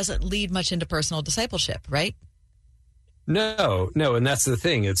that doesn't lead much into personal discipleship, right? No. And that's the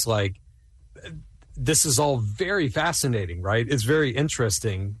thing. It's like, this is all very fascinating, right? It's very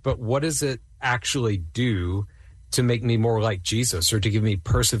interesting, but what does it actually do to make me more like Jesus, or to give me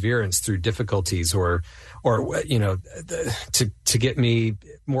perseverance through difficulties, or to get me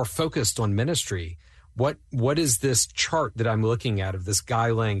more focused on ministry? What is this chart that I'm looking at of this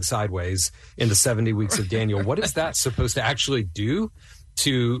guy laying sideways in the 70 weeks of Daniel? What is that supposed to actually do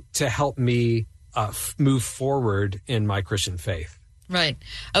to help me move forward in my Christian faith? Right.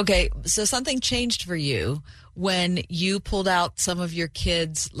 Okay. So something changed for you when you pulled out some of your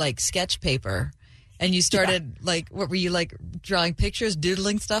kids' like sketch paper and you started what were you like, drawing pictures,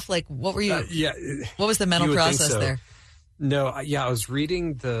 doodling stuff? Like what were you? What was the mental process there? No. I was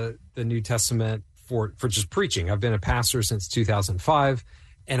reading the New Testament for just preaching. I've been a pastor since 2005,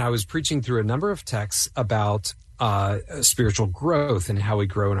 and I was preaching through a number of texts about spiritual growth and how we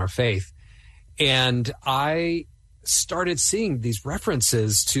grow in our faith. And I started seeing these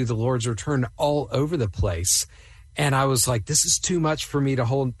references to the Lord's return all over the place. And I was like, this is too much for me to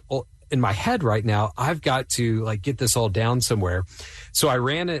hold in my head right now. I've got to get this all down somewhere. So I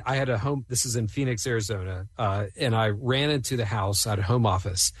ran it. I had a home. This is in Phoenix, Arizona. And I ran into the house. I had a home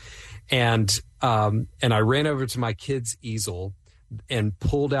office, and I ran over to my kid's easel and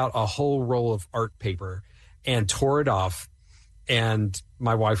pulled out a whole roll of art paper and tore it off. And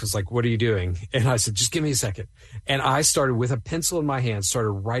my wife was like, "What are you doing?" And I said, "Just give me a second." And I started with a pencil in my hand,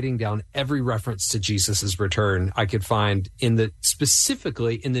 started writing down every reference to Jesus's return I could find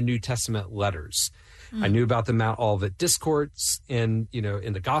specifically in the New Testament letters. I knew about the Mount Olivet Discourse in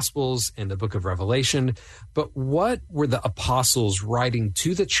the Gospels, in the book of Revelation. But what were the apostles writing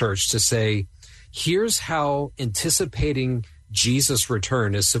to the church to say, here's how anticipating Jesus'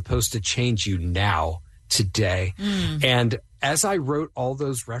 return is supposed to change you now, today? And as I wrote all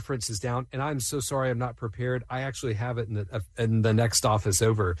those references down, and I'm so sorry I'm not prepared. I actually have it in the next office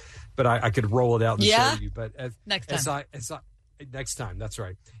over, but I could roll it out and show you. But next time, that's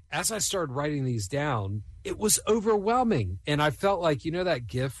right. As I started writing these down, it was overwhelming, and I felt like that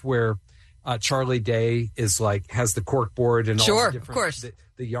GIF where Charlie Day is has the cork board and all the different, of course,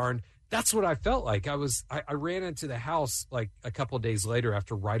 the yarn. That's what I felt like. I ran into the house a couple of days later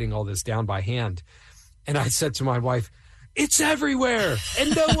after writing all this down by hand, and I said to my wife, "It's everywhere,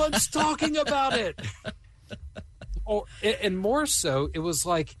 and no one's talking about it." And more so, it was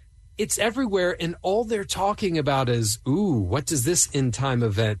like, it's everywhere, and all they're talking about is, what does this end time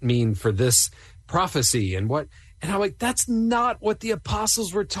event mean for this prophecy? And I'm like, that's not what the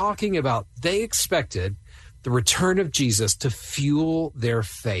apostles were talking about. They expected the return of Jesus to fuel their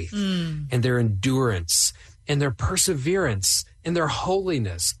faith and their endurance and their perseverance and their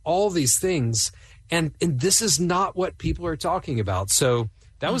holiness, all these things. And this is not what people are talking about. So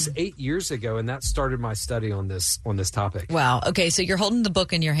that was 8 years ago, and that started my study on this topic. Wow. Okay, so you're holding the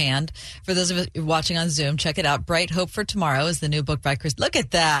book in your hand. For those of us watching on Zoom, check it out. Bright Hope for Tomorrow is the new book by Chris. Look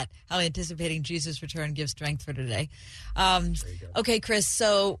at that. How Anticipating Jesus' Return Gives Strength for Today. Okay, Chris,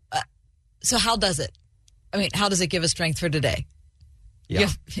 so how does it? I mean, how does it give us strength for today? Yeah.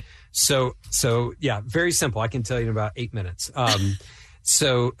 So very simple. I can tell you in about 8 minutes.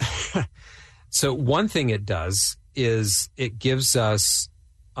 So one thing it does is it gives us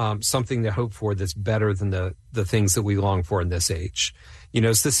something to hope for that's better than the things that we long for in this age.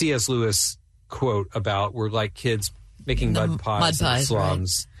 It's the C.S. Lewis quote about we're like kids making mud pies in the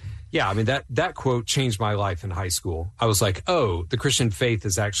slums. Right. Yeah, I mean, that quote changed my life in high school. I was like, the Christian faith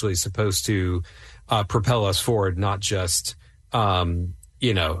is actually supposed to propel us forward, not just hold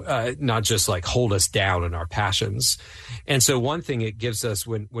us down in our passions. And so one thing it gives us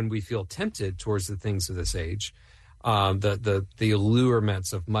when we feel tempted towards the things of this age, the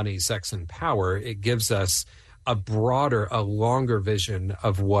allurements of money, sex, and power, it gives us a broader, a longer vision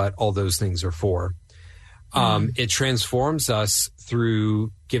of what all those things are for. It transforms us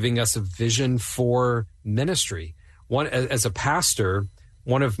through giving us a vision for ministry. As a pastor,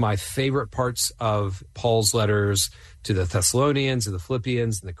 one of my favorite parts of Paul's letters to the Thessalonians and the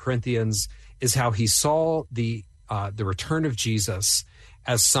Philippians and the Corinthians is how he saw the return of Jesus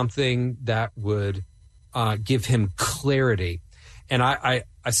as something that would give him clarity. And I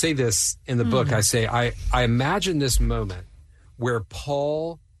say this in the book. I say, I imagine this moment where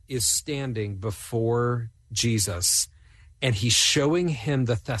Paul is standing before Jesus and he's showing him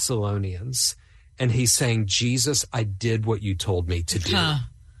the Thessalonians and he's saying, Jesus, I did what you told me to do.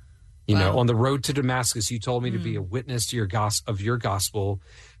 You know, on the road to Damascus, you told me to be a witness to your gospel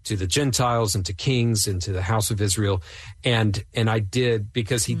to the Gentiles and to kings and to the house of Israel. And I did,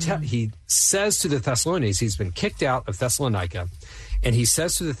 because he says to the Thessalonians, he's been kicked out of Thessalonica, and he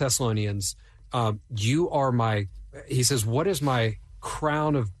says to the Thessalonians, he says, what is my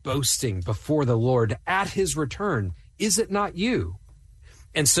crown of boasting before the Lord at his return? Is it not you?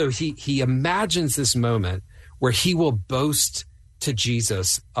 And so he imagines this moment where he will boast to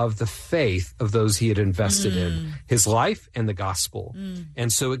Jesus of the faith of those he had invested in, his life and the gospel.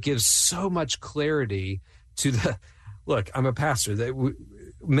 And so it gives so much clarity to look, I'm a pastor, that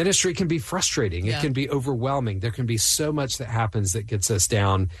ministry can be frustrating. It can be overwhelming. There can be so much that happens that gets us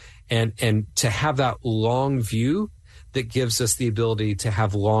down. And to have that long view that gives us the ability to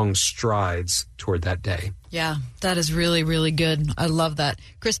have long strides toward that day. Yeah, that is really, really good. I love that.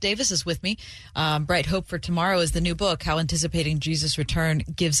 Chris Davis is with me. Bright Hope for Tomorrow is the new book, How Anticipating Jesus' Return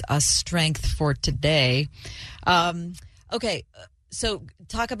Gives Us Strength for Today. Okay, so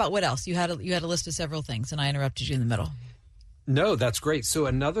talk about what else. You had a list of several things, and I interrupted you in the middle. No, that's great. So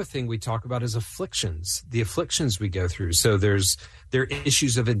another thing we talk about is afflictions, the afflictions we go through. So there are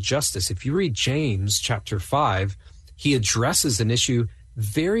issues of injustice. If you read James chapter 5, he addresses an issue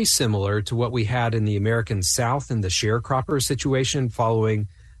very similar to what we had in the American South in the sharecropper situation following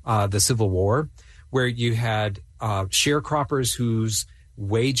the Civil War, where you had sharecroppers whose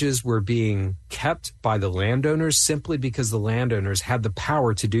wages were being kept by the landowners simply because the landowners had the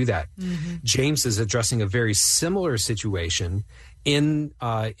power to do that. James is addressing a very similar situation in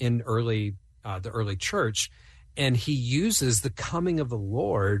the early church, and he uses the coming of the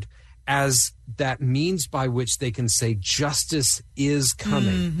Lord as that means by which they can say justice is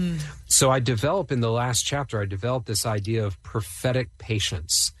coming. So in the last chapter, I developed this idea of prophetic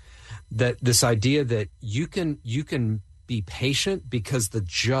patience, that this idea that you can be patient because the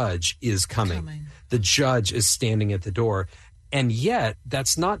judge is coming. The judge is standing at the door. And yet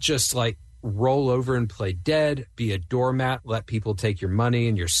that's not just like roll over and play dead, be a doormat, let people take your money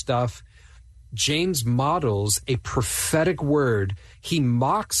and your stuff. James models a prophetic word. He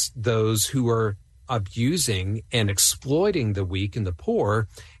mocks those who are abusing and exploiting the weak and the poor.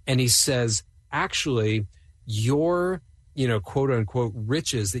 And he says, actually, your, quote unquote,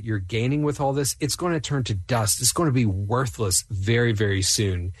 riches that you're gaining with all this, it's going to turn to dust. It's going to be worthless very, very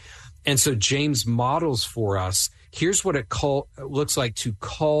soon. And so James models for us, here's what it looks like to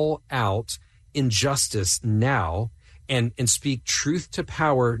call out injustice now and speak truth to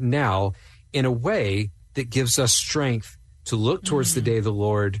power now, in a way that gives us strength to look towards the day of the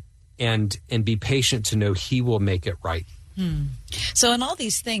Lord and be patient to know he will make it right. So in all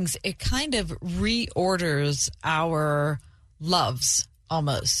these things, it kind of reorders our loves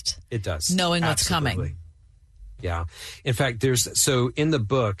almost. It does. Knowing what's Absolutely. Coming. Yeah. In fact, in the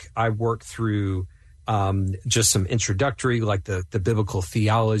book, I work through just some introductory, like the biblical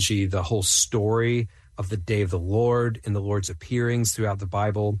theology, the whole story of the day of the Lord and the Lord's appearings throughout the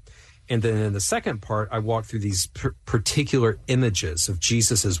Bible. And then in the second part, I walk through these particular images of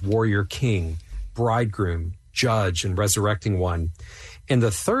Jesus as warrior king, bridegroom, judge, and resurrecting one. And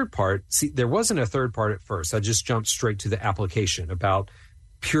the third part, there wasn't a third part at first. I just jumped straight to the application about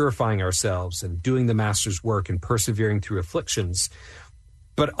purifying ourselves and doing the master's work and persevering through afflictions.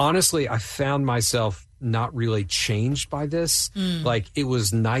 But honestly, I found myself not really changed by this. Like, it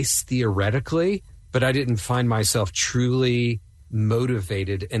was nice theoretically, but I didn't find myself truly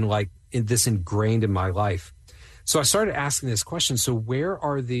motivated and this ingrained in my life. So I started asking this question. So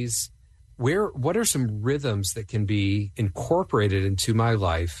what are some rhythms that can be incorporated into my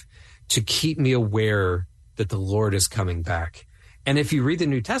life to keep me aware that the Lord is coming back? And if you read the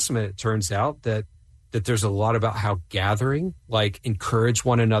New Testament, it turns out that there's a lot about how gathering, like encourage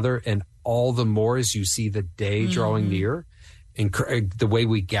one another, and all the more as you see the day drawing near, the way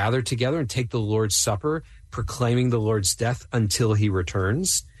we gather together and take the Lord's Supper, proclaiming the Lord's death until he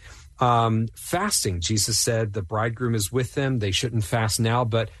returns. Fasting, Jesus said the bridegroom is with them. They shouldn't fast now,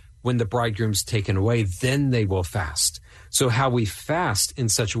 but when the bridegroom's taken away, then they will fast. So how we fast in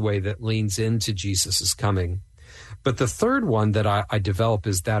such a way that leans into Jesus' coming. But the third one that I develop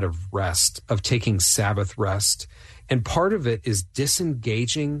is that of rest, of taking Sabbath rest. And part of it is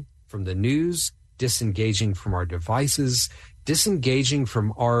disengaging from the news, disengaging from our devices, disengaging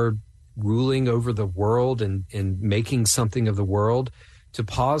from our ruling over the world and making something of the world, to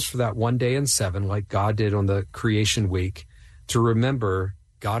pause for that 1 day in 7, like God did on the creation week, to remember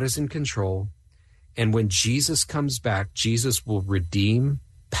God is in control. And when Jesus comes back, Jesus will redeem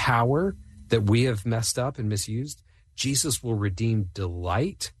power that we have messed up and misused. Jesus will redeem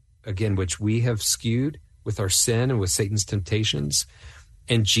delight, again, which we have skewed with our sin and with Satan's temptations.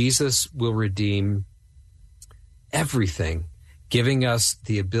 And Jesus will redeem everything, giving us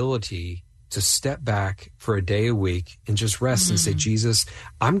the ability to step back for a day a week and just rest and say, Jesus,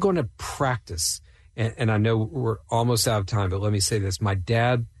 I'm going to practice. And I know we're almost out of time, but let me say this. My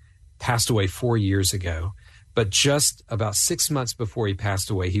dad passed away 4 years ago, but just about 6 months before he passed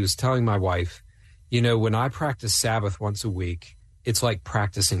away, he was telling my wife, you know, when I practice Sabbath once a week, it's like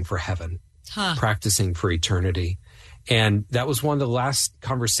practicing for heaven, practicing for eternity. And that was one of the last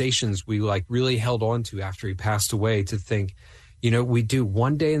conversations we really held on to after he passed away, to think, you know, we do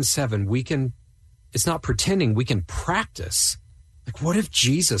 1 day in 7, it's not pretending, we can practice. Like, what if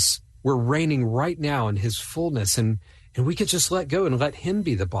Jesus were reigning right now in his fullness, and we could just let go and let him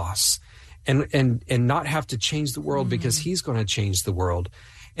be the boss and not have to change the world because he's going to change the world.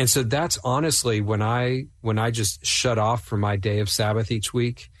 And so that's honestly when I just shut off for my day of Sabbath each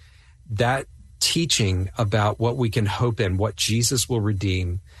week, that teaching about what we can hope in, what Jesus will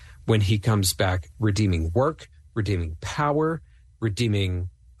redeem when he comes back, redeeming work, redeeming power, redeeming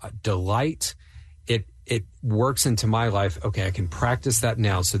delight. It works into my life. Okay, I can practice that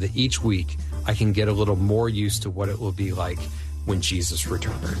now so that each week I can get a little more used to what it will be like when Jesus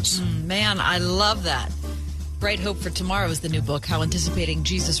returns. Man, I love that. Bright Hope for Tomorrow is the new book, How Anticipating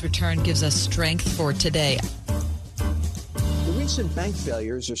Jesus' Return Gives Us Strength for Today. The recent bank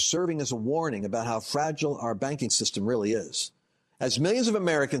failures are serving as a warning about how fragile our banking system really is. As millions of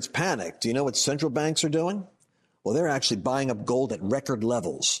Americans panic, do you know what central banks are doing? Well, they're actually buying up gold at record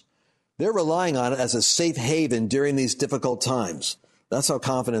levels. They're relying on it as a safe haven during these difficult times. That's how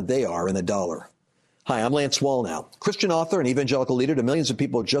confident they are in the dollar. Hi, I'm Lance Wallnau, Christian author and evangelical leader to millions of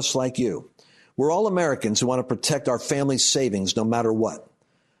people just like you. We're all Americans who want to protect our family's savings no matter what.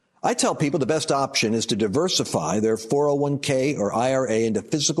 I tell people the best option is to diversify their 401k or IRA into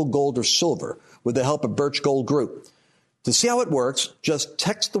physical gold or silver with the help of Birch Gold Group. To see how it works, just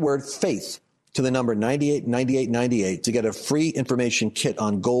text the word FAITH to the number 989898 to get a free information kit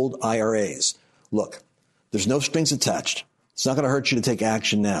on gold IRAs. Look, there's no strings attached. It's not going to hurt you to take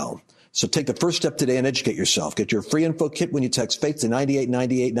action now. So take the first step today and educate yourself. Get your free info kit when you text FAITH to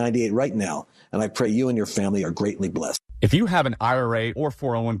 989898 right now. And I pray you and your family are greatly blessed. If you have an IRA or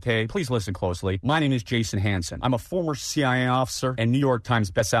 401k, please listen closely. My name is Jason Hansen. I'm a former CIA officer and New York Times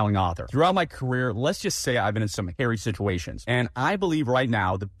bestselling author. Throughout my career, let's just say I've been in some hairy situations. And I believe right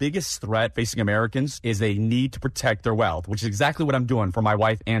now the biggest threat facing Americans is they need to protect their wealth, which is exactly what I'm doing for my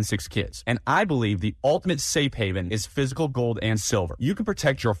wife and 6 kids. And I believe the ultimate safe haven is physical gold and silver. You can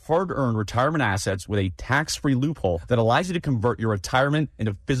protect your hard-earned retirement assets with a tax-free loophole that allows you to convert your retirement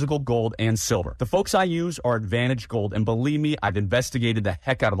into physical gold and silver. The folks I use are Advantage Gold, and believe me, I've investigated the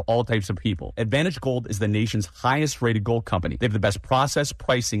heck out of all types of people. Advantage Gold is the nation's highest rated gold company. They have the best process,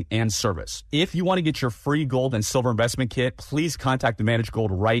 pricing, and service. If you want to get your free gold and silver investment kit, please contact Advantage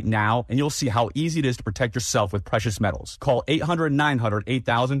Gold right now, and you'll see how easy it is to protect yourself with precious metals. Call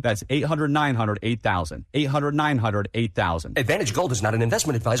 800-900-8000. That's 800-900-8000. 800-900-8000. Advantage Gold is not an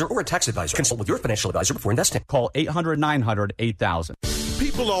investment advisor or a tax advisor. Consult with your financial advisor before investing. Call 800-900-8000.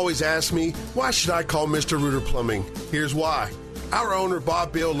 People always ask me, why should I call Mr. Reuter Plumbing? Here's why. Our owner,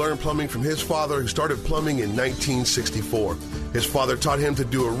 Bob Bill, learned plumbing from his father, who started plumbing in 1964. His father taught him to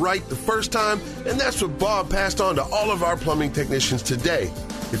do it right the first time, and that's what Bob passed on to all of our plumbing technicians today.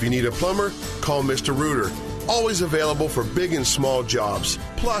 If you need a plumber, call Mr. Reuter. Always available for big and small jobs.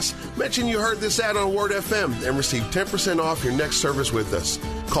 Plus, mention you heard this ad on Word FM and receive 10% off your next service with us.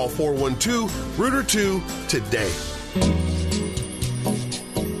 Call 412-REUTER2 today.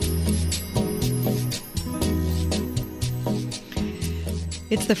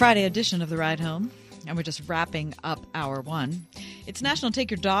 It's the Friday edition of The Ride Home, and we're just wrapping up hour 1. It's National Take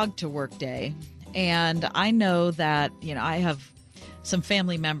Your Dog to Work Day, and I know that, I have some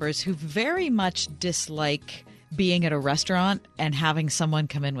family members who very much dislike being at a restaurant and having someone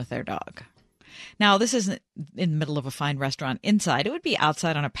come in with their dog. Now, this isn't in the middle of a fine restaurant inside. It would be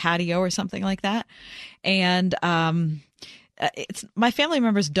outside on a patio or something like that. And my family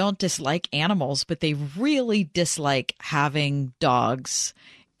members don't dislike animals, but they really dislike having dogs,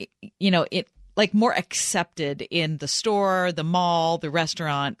 it like more accepted in the store, the mall, the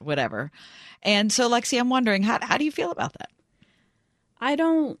restaurant, whatever. And so, Lexi, I'm wondering, how do you feel about that? I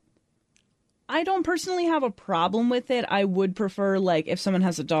don't personally have a problem with it. I would prefer, like, if someone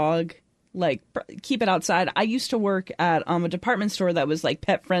has a dog, like, keep it outside. I used to work at a department store that was, like,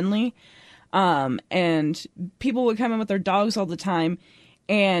 pet friendly. And people would come in with their dogs all the time,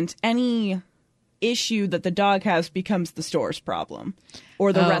 and any issue that the dog has becomes the store's problem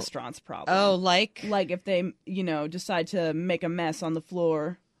or the restaurant's problem. Oh, like if they, decide to make a mess on the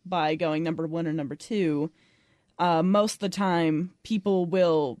floor by going number 1 or number 2, most of the time people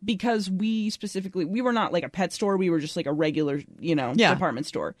will, because we were not like a pet store. We were just like a regular, department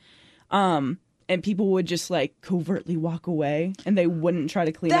store. And people would just like covertly walk away and they wouldn't try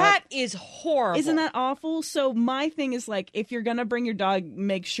to clean up. That is horrible. Isn't that awful? So my thing is, like, if you're going to bring your dog,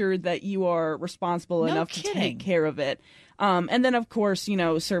 make sure that you are responsible enough to take care of it. And then, of course,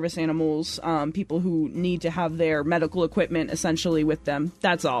 service animals, people who need to have their medical equipment essentially with them.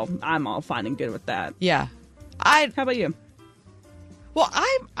 That's all. I'm all fine and good with that. Yeah. How about you? Well,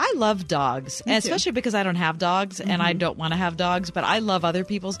 I love dogs, and especially because I don't have dogs and I don't want to have dogs, but I love other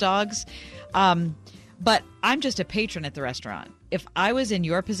people's dogs. But I'm just a patron at the restaurant. If I was in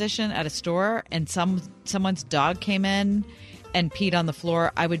your position at a store and someone's dog came in and peed on the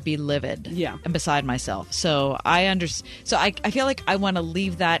floor, I would be livid and beside myself. So I feel like I want to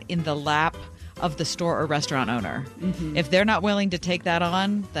leave that in the lap of the store or restaurant owner. Mm-hmm. If they're not willing to take that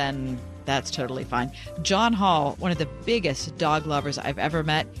on, then that's totally fine. John Hall, one of the biggest dog lovers I've ever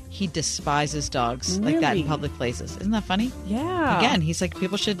met, he despises dogs like that in public places. Isn't that funny? Yeah. Again, he's like,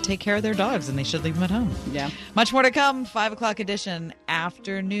 people should take care of their dogs and they should leave them at home. Yeah. Much more to come. 5 o'clock edition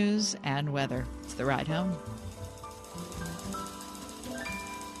after news and weather. It's the ride home.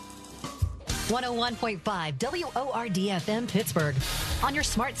 101.5 WORD-FM Pittsburgh. On your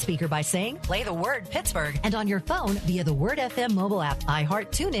smart speaker by saying, play the word Pittsburgh. And on your phone via the Word FM mobile app,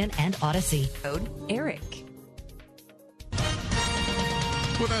 iHeart, TuneIn, and Odyssey. Code ERIC.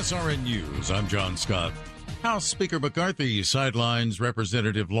 With SRN News, I'm John Scott. House Speaker McCarthy sidelines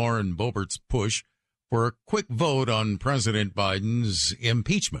Representative Lauren Boebert's push for a quick vote on President Biden's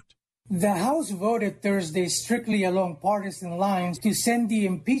impeachment. The House voted Thursday strictly along partisan lines to send the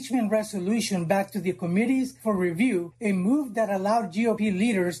impeachment resolution back to the committees for review, a move that allowed GOP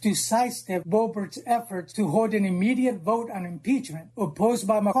leaders to sidestep Boebert's efforts to hold an immediate vote on impeachment, opposed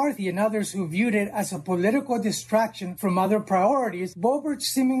by McCarthy and others who viewed it as a political distraction from other priorities. Boebert's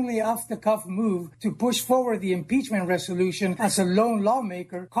seemingly off-the-cuff move to push forward the impeachment resolution as a lone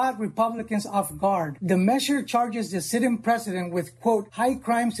lawmaker caught Republicans off guard. The measure charges the sitting president with, quote, high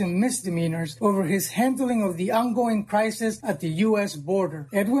crimes and misdemeanors over his handling of the ongoing crisis at the U.S. border.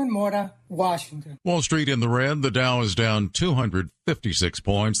 Edwin Mora, Washington. Wall Street in the red. The Dow is down 256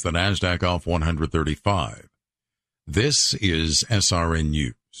 points. The NASDAQ off 135. This is SRN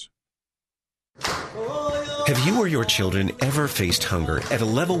News. Have you or your children ever faced hunger at a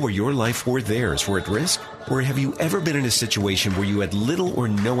level where your life or theirs were at risk? Or have you ever been in a situation where you had little or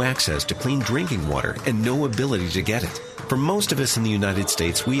no access to clean drinking water and no ability to get it? For most of us in the United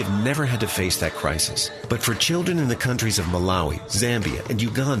States, we have never had to face that crisis. But for children in the countries of Malawi, Zambia, and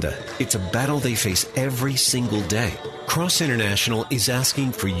Uganda, it's a battle they face every single day. Cross International is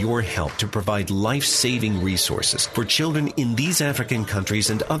asking for your help to provide life-saving resources for children in these African countries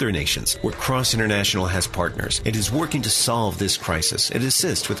and other nations where Cross International has partners and is working to solve this crisis and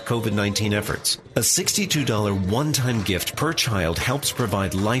assist with COVID-19 efforts. A $62 one-time gift per child helps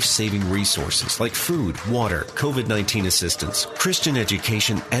provide life-saving resources like food, water, COVID-19 assistance, Christian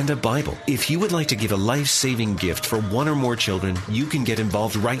education, and a Bible. If you would like to give a life-saving gift for one or more children, you can get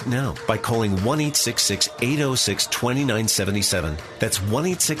involved right now by calling 1-866-806-2977. That's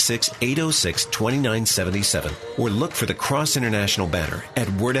 1-866-806-2977. Or look for the Cross International banner at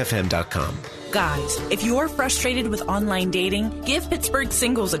wordfm.com. Guys, if you're frustrated with online dating, give Pittsburgh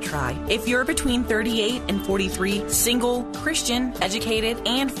Singles a try. If you're between 38 and 43, single, Christian, educated,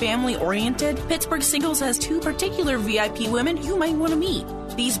 and family-oriented, Pittsburgh Singles has 2 particular VIP women you might want to meet.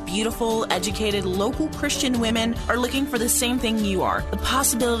 These beautiful, educated, local Christian women are looking for the same thing you are, the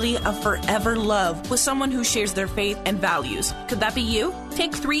possibility of forever love with someone who shares their faith and values. Could that be you?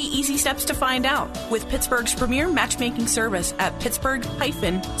 Take 3 easy steps to find out with Pittsburgh's premier matchmaking service at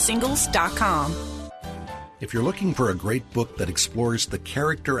pittsburgh-singles.com. If you're looking for a great book that explores the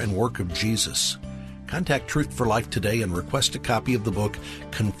character and work of Jesus, contact Truth for Life today and request a copy of the book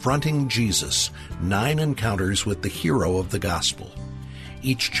Confronting Jesus, 9 Encounters with the Hero of the Gospel.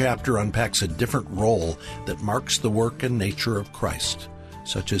 Each chapter unpacks a different role that marks the work and nature of Christ,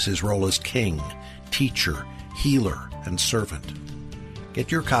 such as his role as king, teacher, healer, and servant.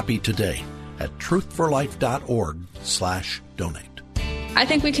 Get your copy today at truthforlife.org/donate. I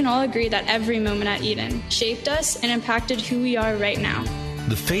think we can all agree that every moment at Eden shaped us and impacted who we are right now.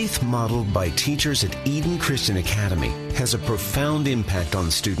 The faith modeled by teachers at Eden Christian Academy has a profound impact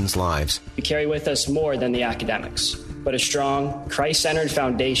on students' lives. We carry with us more than the academics, but a strong, Christ-centered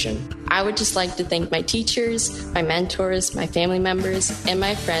foundation. I would just like to thank my teachers, my mentors, my family members, and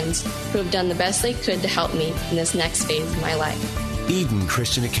my friends who have done the best they could to help me in this next phase of my life. Eden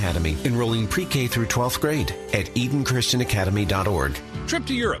Christian Academy, enrolling pre-K through 12th grade at EdenChristianAcademy.org. Trip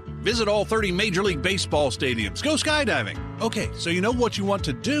to Europe. Visit all 30 Major League Baseball stadiums. Go skydiving. Okay, so you know what you want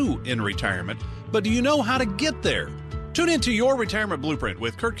to do in retirement, but do you know how to get there? Tune into Your Retirement Blueprint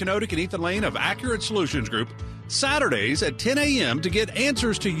with Kurt Kenotic and Ethan Lane of Accurate Solutions Group, Saturdays at 10 a.m. to get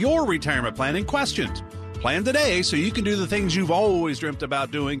answers to your retirement planning questions. Plan today so you can do the things you've always dreamt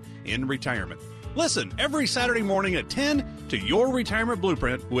about doing in retirement. Listen every Saturday morning at 10 to Your Retirement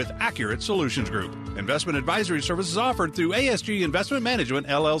Blueprint with Accurate Solutions Group. Investment advisory services offered through ASG Investment Management,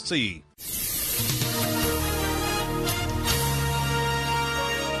 LLC.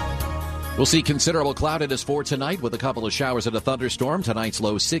 We'll see considerable cloudiness for tonight with a couple of showers and a thunderstorm. Tonight's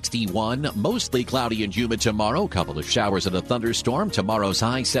low 61. Mostly cloudy and humid tomorrow. Couple of showers and a thunderstorm. Tomorrow's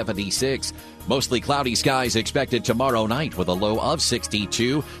high 76. Mostly cloudy skies expected tomorrow night with a low of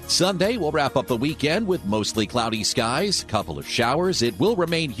 62. Sunday, we'll wrap up the weekend with mostly cloudy skies. Couple of showers. It will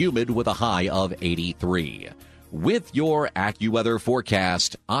remain humid with a high of 83. With your AccuWeather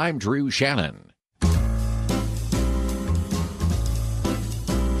forecast, I'm Drew Shannon.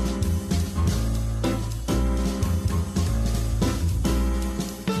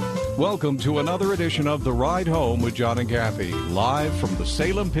 Welcome to another edition of The Ride Home with John and Kathy, live from the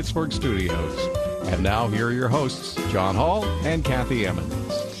Salem-Pittsburgh studios. And now here are your hosts, John Hall and Kathy Emmons.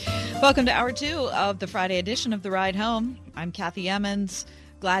 Welcome to Hour 2 of the Friday edition of The Ride Home. I'm Kathy Emmons.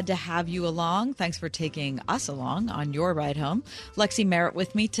 Glad to have you along. Thanks for taking us along on your ride home. Lexi Merritt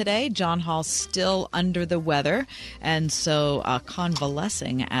with me today. John Hall still under the weather and so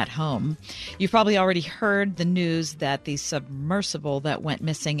convalescing at home. You've probably already heard the news that the submersible that went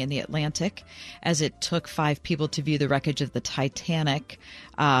missing in the Atlantic, as it took 5 people to view the wreckage of the Titanic,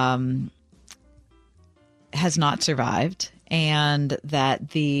 has not survived. And that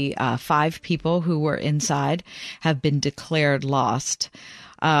the 5 people who were inside have been declared lost.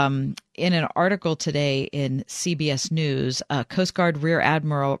 In an article today in CBS News, Coast Guard Rear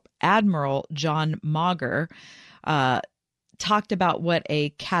Admiral John Mauger talked about what a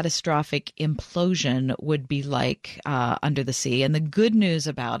catastrophic implosion would be like under the sea. And the good news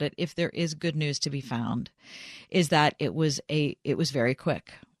about it, if there is good news to be found, is that it was very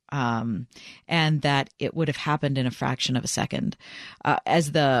quick. And that it would have happened in a fraction of a second.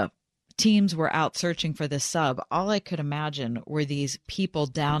 As the teams were out searching for this sub, all I could imagine were these people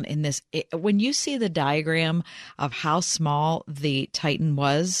down in this. When you see the diagram of how small the Titan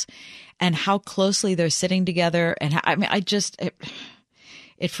was and how closely they're sitting together, and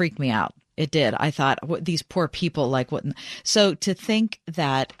it freaked me out. It did. I thought, what, these poor people, like what? So to think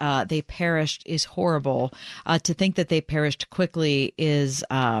that they perished is horrible. To think that they perished quickly is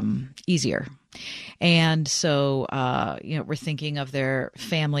easier. And so, we're thinking of their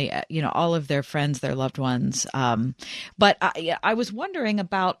family, all of their friends, their loved ones. But I was wondering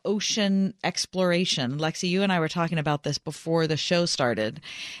about ocean exploration. Lexi, you and I were talking about this before the show started.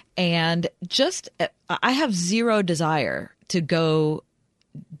 And I have zero desire to go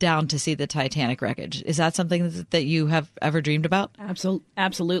down to see the Titanic wreckage. Is that something that you have ever dreamed about?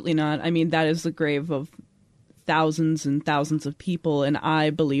 Absolutely not. I mean, that is the grave of thousands and thousands of people, and I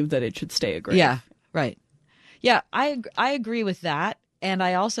believe that it should stay a grave. Yeah, right. Yeah, I agree with that. And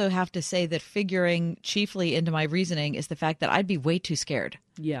I also have to say that figuring chiefly into my reasoning is the fact that I'd be way too scared.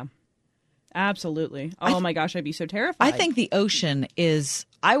 Yeah, absolutely. Oh my gosh, I'd be so terrified. I think the ocean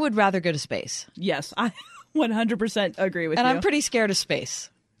I would rather go to space. Yes, I 100% agree with you. And I'm pretty scared of space.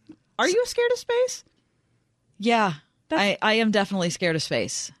 Are you scared of space? Yeah, I am definitely scared of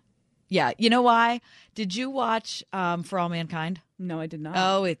space. Yeah. You know why? Did you watch For All Mankind? No, I did not.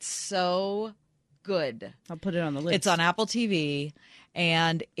 Oh, it's so good. I'll put it on the list. It's on Apple TV,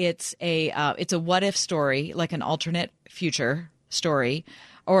 and it's a what if story, like an alternate future story,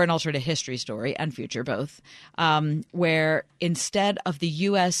 or an alternate history story and future both, where instead of the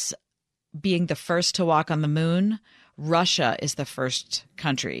U.S. being the first to walk on the moon, Russia is the first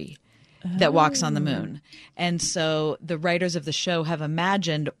country that walks on the moon. And so the writers of the show have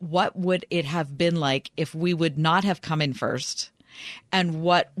imagined what would it have been like if we would not have come in first And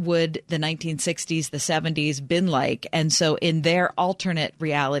what would the 1960s, the 70s been like? And so in their alternate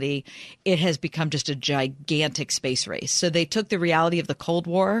reality, it has become just a gigantic space race. So they took the reality of the Cold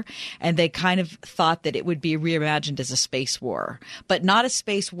War and they kind of thought that it would be reimagined as a space war, but not a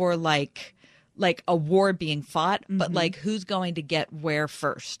space war like a war being fought, but like who's going to get where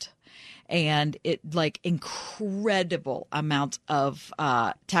first. And it like incredible amounts of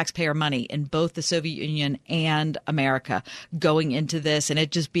taxpayer money in both the Soviet Union and America going into this, and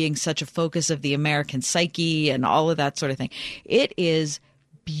it just being such a focus of the American psyche and all of that sort of thing. It is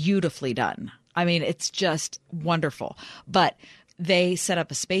beautifully done. I mean, it's just wonderful. But they set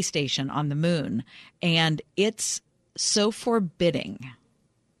up a space station on the moon, and it's so forbidding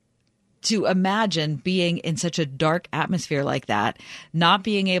to imagine being in such a dark atmosphere like that, not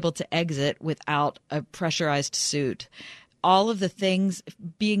being able to exit without a pressurized suit, all of the things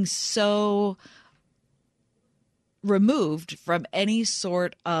being so removed from any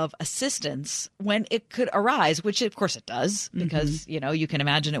sort of assistance when it could arise, which of course it does, because, you know, you can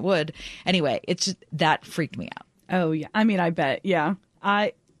imagine it would. Anyway, it's just, that freaked me out. Oh, yeah. I mean, I bet. Yeah.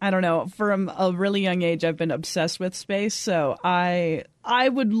 I don't know. From a really young age, I've been obsessed with space. So I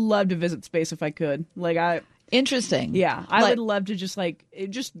would love to visit space if I could. Interesting. Yeah. I would love to just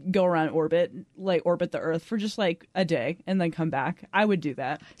go around orbit the Earth for just like a day and then come back. I would do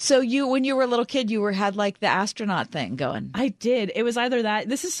that. So when you were a little kid, you had like the astronaut thing going. I did. It was either that.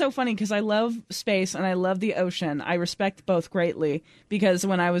 This is so funny because I love space and I love the ocean. I respect both greatly because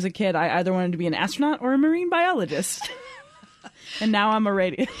when I was a kid, I either wanted to be an astronaut or a marine biologist. And now I'm a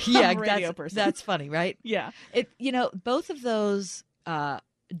radio person. That's funny, right? Yeah. Both of those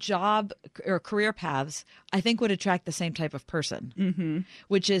job or career paths, I think, would attract the same type of person,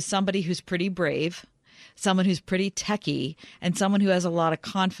 which is somebody who's pretty brave, someone who's pretty techie, and someone who has a lot of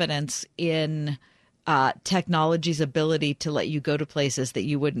confidence in technology's ability to let you go to places that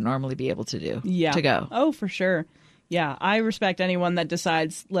you wouldn't normally be able to go. Oh, for sure. Yeah, I respect anyone that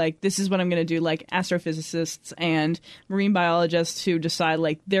decides, like, this is what I'm going to do, like astrophysicists and marine biologists who decide,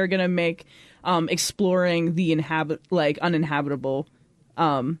 like, they're going to make exploring the uninhabitable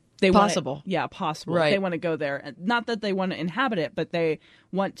possible. Possible. Right. They want to go there. Not that they want to inhabit it, but they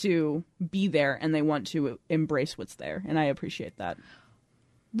want to be there and they want to embrace what's there. And I appreciate that.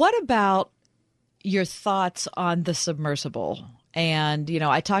 What about your thoughts on the submersible? And,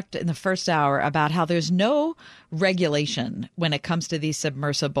 I talked in the first hour about how there's no regulation when it comes to these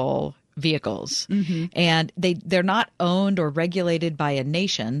submersible vehicles. And they're not owned or regulated by a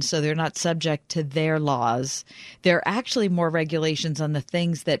nation, so they're not subject to their laws. There are actually more regulations on the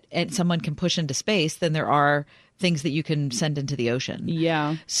things that someone can push into space than there are things that you can send into the ocean.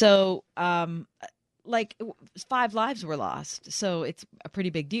 Yeah. So, 5 lives were lost, so it's a pretty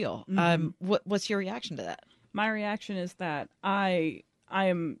big deal. What's your reaction to that? My reaction is that I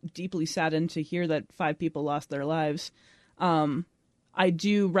am deeply saddened to hear that 5 people lost their lives. I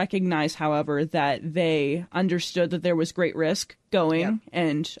do recognize, however, that they understood that there was great risk going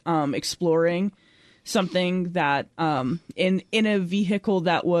and exploring something that in a vehicle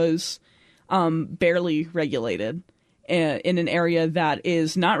that was barely regulated in an area that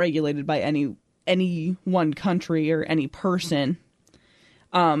is not regulated by any one country or any person.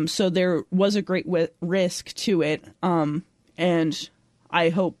 So there was a great risk to it. And I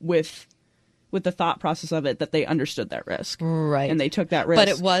hope with the thought process of it that they understood that risk. Right. And they took that risk. But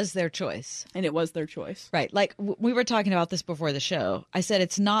it was their choice. And it was their choice. Right. Like we were talking about this before the show. I said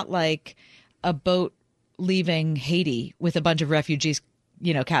it's not like a boat leaving Haiti with a bunch of refugees,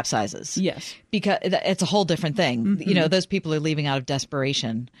 capsizes. Yes. Because it's a whole different thing. Those people are leaving out of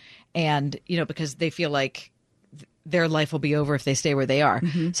desperation and, because they feel like their life will be over if they stay where they are.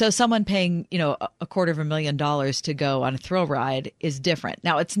 So someone paying, $250,000 to go on a thrill ride is different.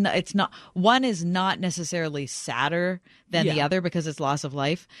 Now it's not one is not necessarily sadder than the other because it's loss of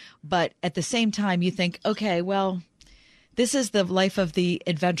life. But at the same time, you think, okay, well, this is the life of the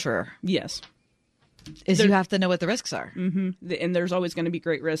adventurer. Yes. You have to know what the risks are. And there's always going to be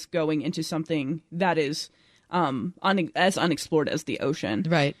great risk going into something that is as unexplored as the ocean.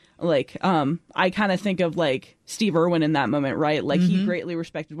 Right. Like, I kind of think of like Steve Irwin in that moment, right? Like he greatly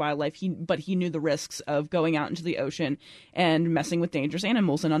respected wildlife, but he knew the risks of going out into the ocean and messing with dangerous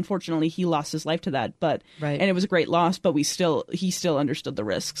animals. And unfortunately he lost his life to that, and it was a great loss, but he still understood the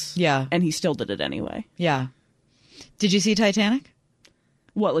risks. Yeah. And he still did it anyway. Yeah. Did you see Titanic?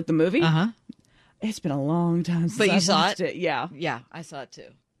 What, like the movie? It's been a long time since But you saw watched it. Yeah. Yeah, I saw it too.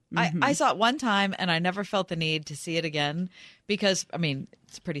 I saw it one time and I never felt the need to see it again because, I mean,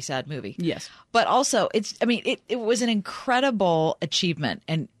 it's a pretty sad movie. Yes. But also, it was an incredible achievement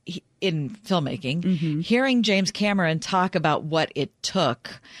in filmmaking. Hearing James Cameron talk about what it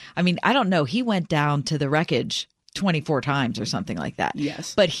took. I mean, I don't know. He went down to the wreckage 24 times or something like that.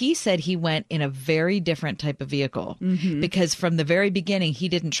 Yes. But he said he went in a very different type of vehicle because from the very beginning, he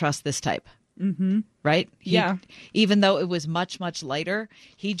didn't trust this type. Right? Even though it was much, much lighter,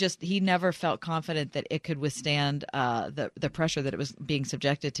 he never felt confident that it could withstand the pressure that it was being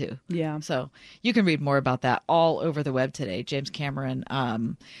subjected to. Yeah. So you can read more about that all over the web today. James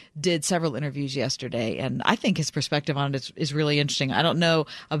Cameron did several interviews yesterday, and I think his perspective on it is really interesting. I don't know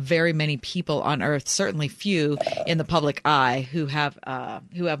of very many people on Earth, certainly few in the public eye, who have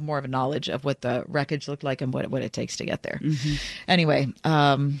more of a knowledge of what the wreckage looked like and what it takes to get there. Anyway,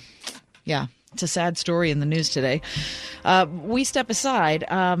 yeah, it's a sad story in the news today. We step aside.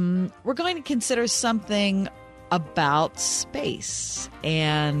 We're going to consider something about space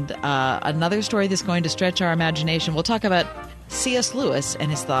and another story that's going to stretch our imagination. We'll talk about C.S. Lewis and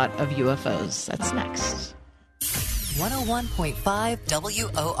his thought of UFOs. That's next. 101.5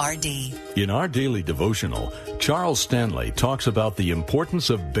 WORD. In our daily devotional, Charles Stanley talks about the importance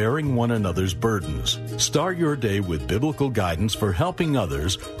of bearing one another's burdens. Start your day with biblical guidance for helping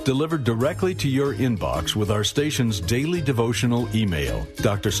others, delivered directly to your inbox with our station's daily devotional email.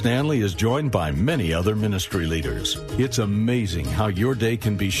 Dr. Stanley is joined by many other ministry leaders. It's amazing how your day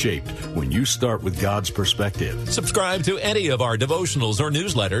can be shaped when you start with God's perspective. Subscribe to any of our devotionals or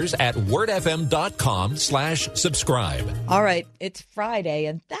newsletters at wordfm.com/subscribe. All right, it's Friday,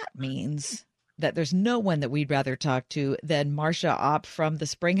 and that means that there's no one that we'd rather talk to than Marcia Opp from the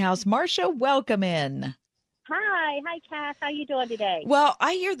Springhouse. Marcia, welcome in. Hi, Cass. How you doing today? Well,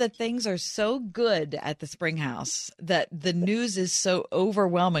 I hear that things are so good at the Springhouse, that the news is so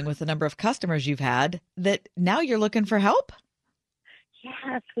overwhelming with the number of customers you've had, that now you're looking for help?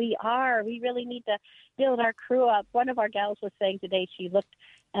 Yes, we are. We really need to build our crew up. One of our gals was saying today she looked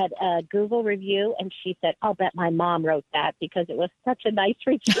at a Google review and she said, I'll bet my mom wrote that because it was such a nice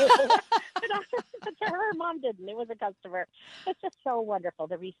review. But her mom didn't. It was a customer. It's just so wonderful.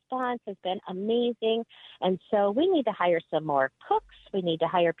 The response has been amazing. And so we need to hire some more cooks. We need to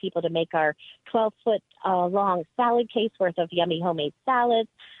hire people to make our 12-foot long salad case worth of yummy homemade salads.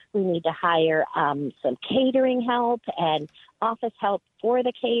 We need to hire some catering help and office help for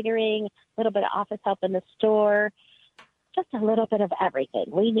the catering, a little bit of office help in the store, just a little bit of everything.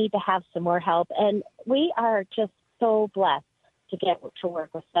 We need to have some more help. And we are just so blessed to get to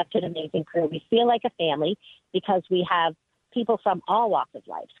work with such an amazing crew. We feel like a family because we have people from all walks of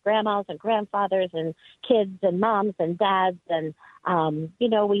life, grandmas and grandfathers and kids and moms and dads. And,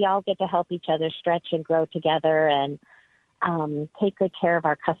 we all get to help each other stretch and grow together and take good care of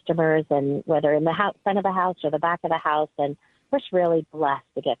our customers, and whether in the front of the house or the back of the house. And we're just really blessed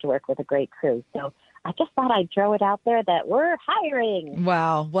to get to work with a great crew. So I just thought I'd throw it out there that we're hiring.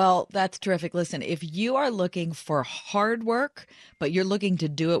 Wow. Well, that's terrific. Listen, if you are looking for hard work, but you're looking to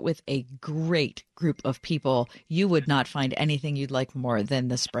do it with a great group of people, you would not find anything you'd like more than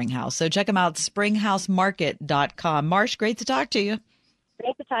the Springhouse. So check them out, springhousemarket.com. Marsh, great to talk to you.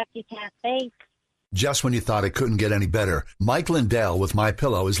 Great to talk to you, Kat. Thanks. Just when you thought it couldn't get any better, Mike Lindell with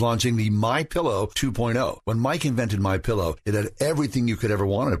MyPillow is launching the MyPillow 2.0. When Mike invented MyPillow, it had everything you could ever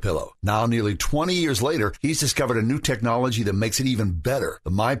want in a pillow. Now, nearly 20 years later, he's discovered a new technology that makes it even better.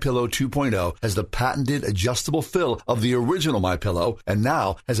 The MyPillow 2.0 has the patented adjustable fill of the original MyPillow, and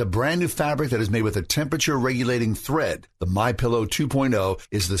now has a brand new fabric that is made with a temperature-regulating thread. The MyPillow 2.0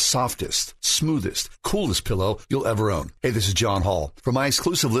 is the softest, smoothest, coolest pillow you'll ever own. Hey, this is John Hall. For my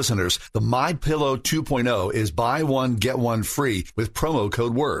exclusive listeners, the MyPillow 2.0 is buy one, get one free with promo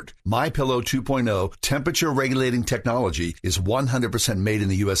code WORD. MyPillow 2.0 temperature regulating technology is 100% made in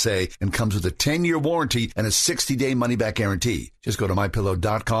the USA and comes with a 10-year warranty and a 60-day money-back guarantee. Just go to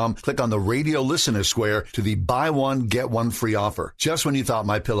MyPillow.com, click on the radio listener square to the buy one, get one free offer. Just when you thought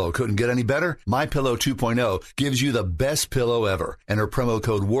MyPillow couldn't get any better, MyPillow 2.0 gives you the best pillow ever. Enter promo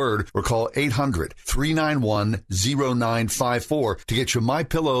code WORD or call 800-391-0954 to get your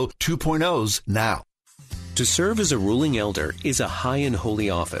MyPillow 2.0s now. To serve as a ruling elder is a high and holy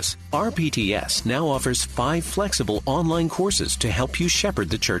office. RPTS now offers 5 flexible online courses to help you shepherd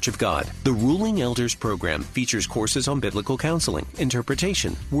the Church of God. The Ruling Elders program features courses on biblical counseling,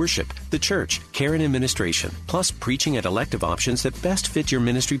 interpretation, worship, the church, care and administration, plus preaching and elective options that best fit your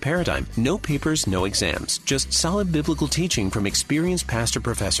ministry paradigm. No papers, no exams, just solid biblical teaching from experienced pastor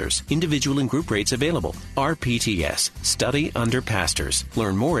professors. Individual and group rates available. RPTS. Study under pastors.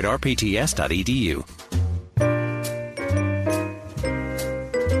 Learn more at rpts.edu.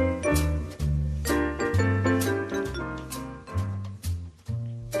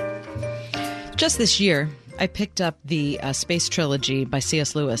 Just this year, I picked up the Space Trilogy by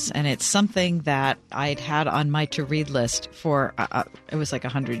C.S. Lewis, and it's something that I'd had on my to-read list for, it was like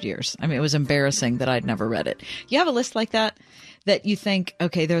 100 years. I mean, it was embarrassing that I'd never read it. You have a list like that you think,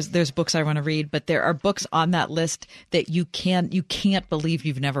 okay, there's books I want to read, but there are books on that list that you can't believe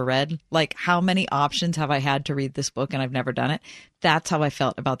you've never read. Like, how many options have I had to read this book and I've never done it? That's how I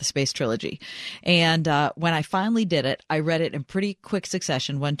felt about the Space Trilogy. And when I finally did it, I read it in pretty quick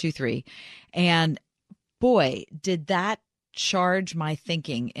succession, 1, 2, 3. And boy, did that charge my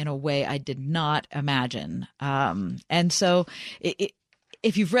thinking in a way I did not imagine. And so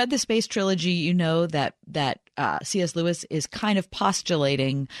if you've read the Space Trilogy, you know that C.S. Lewis is kind of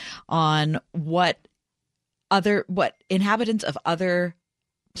postulating on what inhabitants of other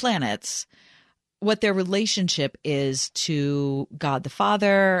planets, what their relationship is to God the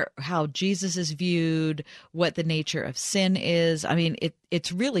Father, how Jesus is viewed, what the nature of sin is. I mean,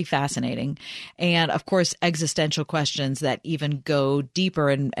 it's really fascinating. And of course, existential questions that even go deeper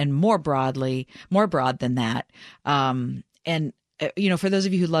and more broad than that. And for those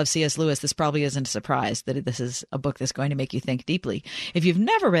of you who love C.S. Lewis, this probably isn't a surprise that this is a book that's going to make you think deeply. If you've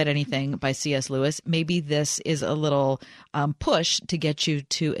never read anything by C.S. Lewis, maybe this is a little push to get you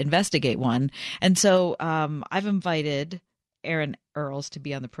to investigate one. And so I've invited Aaron Earls to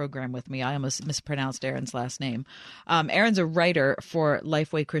be on the program with me. I almost mispronounced Aaron's last name. Aaron's a writer for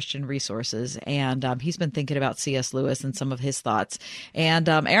Lifeway Christian Resources, and he's been thinking about C.S. Lewis and some of his thoughts. And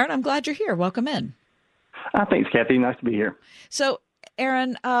Aaron, I'm glad you're here. Welcome in. Thanks, Kathy. Nice to be here. So,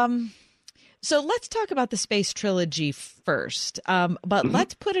 Aaron, so let's talk about the Space Trilogy first, but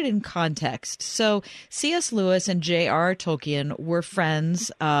let's put it in context. So C.S. Lewis and J.R.R. Tolkien were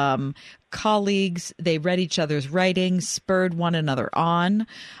friends, colleagues. They read each other's writings, spurred one another on.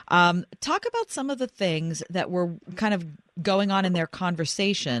 Talk about some of the things that were kind of going on in their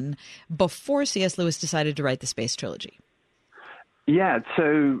conversation before C.S. Lewis decided to write the Space Trilogy. Yeah,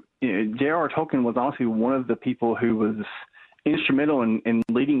 so J.R.R. Tolkien was honestly one of the people who was instrumental in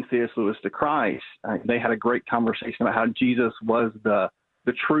leading C.S. Lewis to Christ. They had a great conversation about how Jesus was the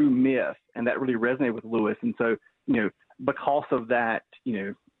true myth, and that really resonated with Lewis. And so, because of that,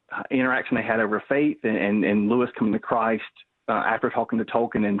 interaction they had over faith and Lewis coming to Christ after talking to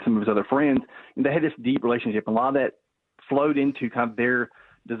Tolkien and some of his other friends, they had this deep relationship. And a lot of that flowed into kind of their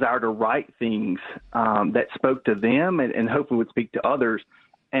desire to write things that spoke to them and hopefully would speak to others.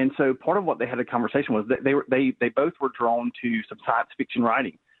 And so part of what they had a conversation was that they both were drawn to some science fiction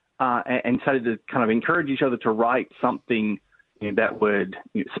writing and decided to kind of encourage each other to write something that would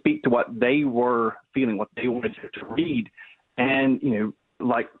speak to what they were feeling, what they wanted to read. And,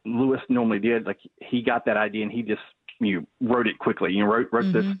 like Lewis normally did, like he got that idea and he just wrote it quickly. Wrote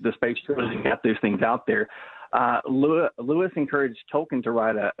the Space Trilogy and got those things out there. Lewis encouraged Tolkien to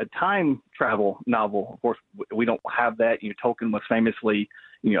write a time travel novel. Of course, we don't have that. Tolkien was famously,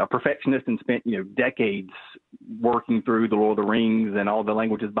 a perfectionist and spent, decades working through the Lord of the Rings and all the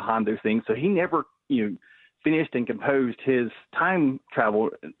languages behind those things. So he never, finished and composed his time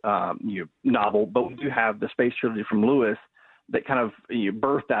travel, novel. But we do have the Space Trilogy from Lewis that kind of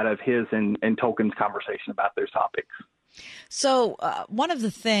birthed out of his and Tolkien's conversation about those topics. So one of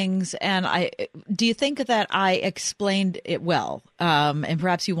the things, and do you think that I explained it well? And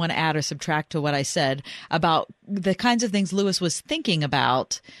perhaps you want to add or subtract to what I said about the kinds of things Lewis was thinking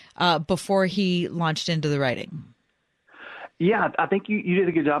about before he launched into the writing. Yeah, I think you did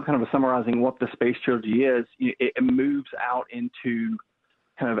a good job kind of summarizing what the Space Trilogy is. It moves out into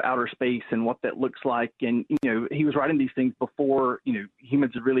kind of outer space and what that looks like. And, he was writing these things before,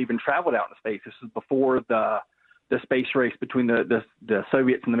 humans had really even traveled out in space. This was before the space race between the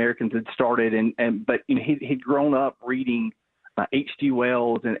Soviets and the Americans had started. But he'd grown up reading H.G.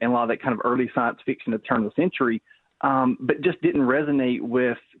 Wells and a lot of that kind of early science fiction at the turn of the century, but just didn't resonate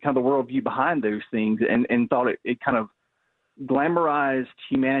with kind of the worldview behind those things and thought it kind of glamorized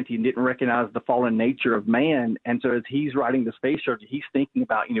humanity and didn't recognize the fallen nature of man. And so as he's writing the Space Trilogy, he's thinking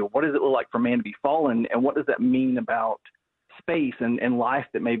about, what does it look like for man to be fallen, and what does that mean about space and life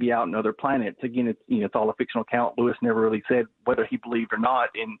that may be out in other planets. Again, it's all a fictional account. Lewis never really said whether he believed or not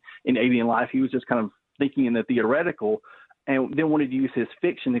in alien life. He was just kind of thinking in the theoretical, and then wanted to use his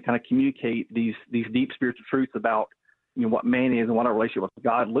fiction to kind of communicate these deep spiritual truths about what man is and what our relationship with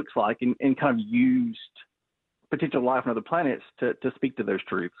God looks like, and kind of used potential life on other planets to speak to those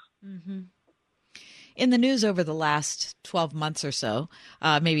truths. Mm-hmm. In the news over the last 12 months or so,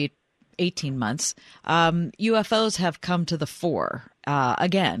 maybe 18 months, UFOs have come to the fore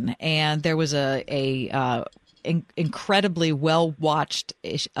again. And there was a incredibly well-watched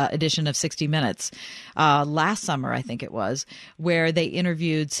edition of 60 Minutes last summer, I think it was, where they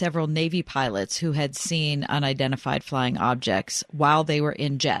interviewed several Navy pilots who had seen unidentified flying objects while they were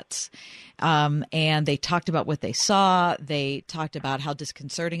in jets. And they talked about what they saw. They talked about how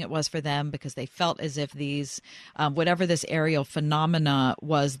disconcerting it was for them because they felt as if these, whatever this aerial phenomena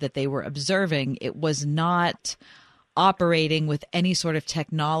was that they were observing, it was not operating with any sort of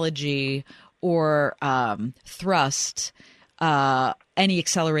technology or thrust, any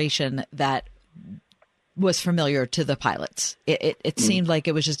acceleration that was familiar to the pilots. It seemed like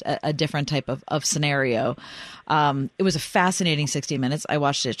it was just a different type of scenario. It was a fascinating 60 Minutes. I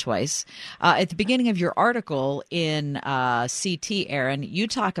watched it twice. At the beginning of your article in CT, Aaron, you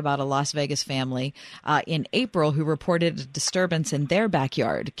talk about a Las Vegas family in April who reported a disturbance in their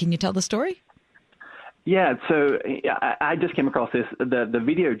backyard. Can you tell the story? Yeah, so I just came across this. The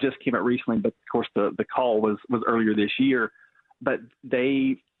video just came out recently, but of course the call was earlier this year. But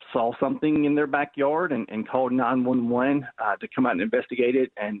they saw something in their backyard and called 911 to come out and investigate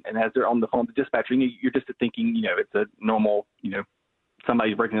it. And as they're on the phone, the dispatcher, you're just thinking, it's a normal,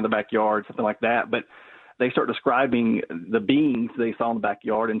 somebody's breaking into the backyard, something like that. But they start describing the beings they saw in the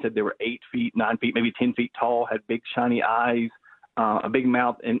backyard and said they were 8 feet, 9 feet, maybe 10 feet tall, had big shiny eyes, a big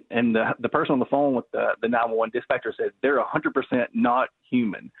mouth. And the person on the phone with the 911 dispatcher said they're 100% not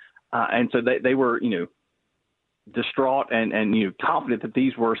human. And so they were, distraught and confident that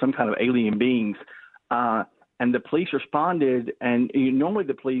these were some kind of alien beings. And the police responded, and normally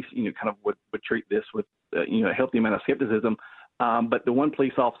the police, kind of would treat this with, a healthy amount of skepticism. But the one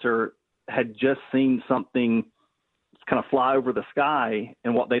police officer had just seen something kind of fly over the sky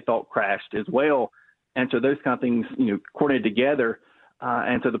and what they thought crashed as well. And so those kind of things, coordinated together.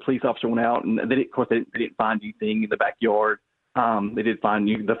 And so the police officer went out, and they didn't find anything in the backyard. They did find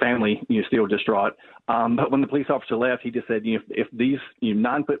the family, still distraught. But when the police officer left, he just said, if these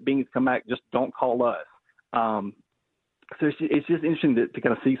 9-foot beings come back, just don't call us. So it's just interesting to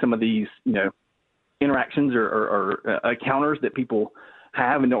kind of see some of these, interactions or encounters that people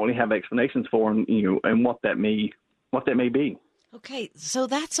have and don't really have explanations for, and what that may be. Okay, so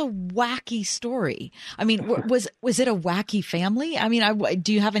that's a wacky story. I mean, was it a wacky family? I mean,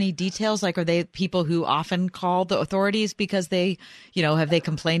 do you have any details? Like, are they people who often call the authorities because they, have they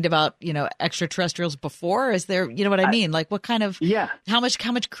complained about, extraterrestrials before? Is there, what I mean? Like, what kind of, how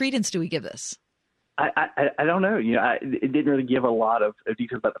much credence do we give this? I don't know. It didn't really give a lot of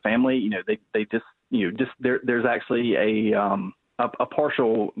details about the family. They just, there's actually a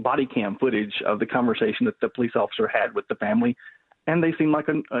partial body cam footage of the conversation that the police officer had with the family. And they seemed like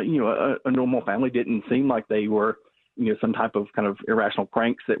a normal family. Didn't seem like they were, some type of kind of irrational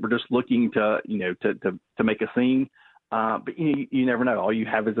cranks that were just looking to make a scene. But you never know. All you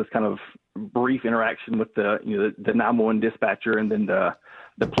have is this kind of brief interaction with the 911 dispatcher and then the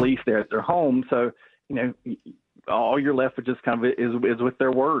police there at their home. So all you're left with just kind of is with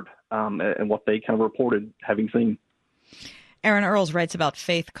their word and what they kind of reported having seen. Aaron Earls writes about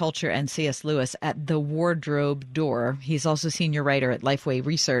faith, culture, and C.S. Lewis at The Wardrobe Door. He's also senior writer at Lifeway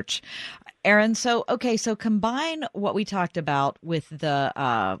Research. Aaron, so combine what we talked about with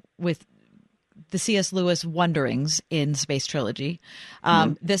the C.S. Lewis wanderings in Space Trilogy,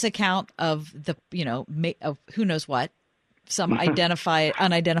 this account of the of who knows what, some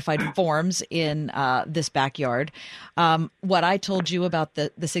unidentified forms in this backyard. What I told you about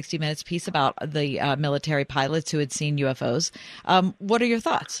the 60 Minutes piece about the military pilots who had seen UFOs. What are your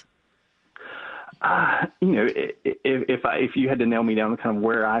thoughts? If you had to nail me down to kind of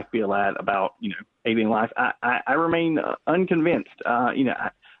where I feel at about alien life, I remain unconvinced.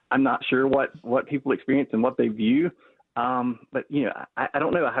 I'm not sure what people experience and what they view. But I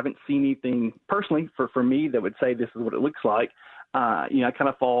don't know. I haven't seen anything personally for me that would say this is what it looks like. I kind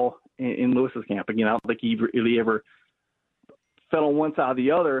of fall in Lewis's camp. Again, I don't think he really ever fell on one side or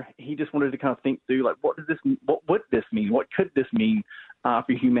the other. He just wanted to kind of think through, like, what would this mean? What could this mean for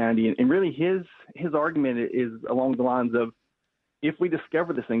humanity? And really his argument is along the lines of, if we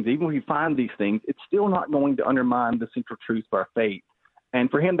discover these things, even if we find these things, it's still not going to undermine the central truth of our faith. And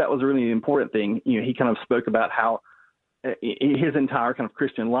for him, that was really an important thing. He kind of spoke about how in his entire kind of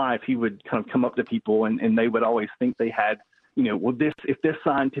Christian life, he would kind of come up to people and they would always think they had, if this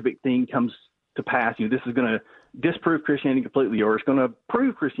scientific thing comes to pass, this is going to disprove Christianity completely, or it's going to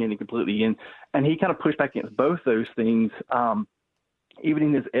prove Christianity completely. And he kind of pushed back against both those things, even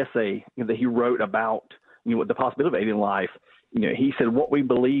in his essay that he wrote about, the possibility of alien life. He said, what we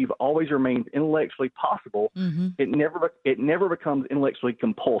believe always remains intellectually possible. Mm-hmm. It never becomes intellectually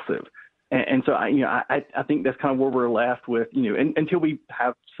compulsive. And so I think that's kind of where we're left with, until we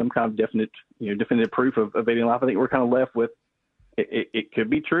have some kind of definitive proof of alien life. I think we're kind of left with it could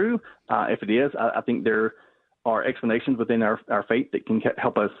be true. If it is, I think there are explanations within our faith that can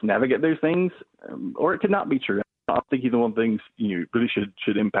help us navigate those things, or it could not be true. I think either one of the things really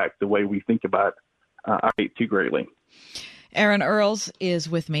should impact the way we think about our faith too greatly. Aaron Earls is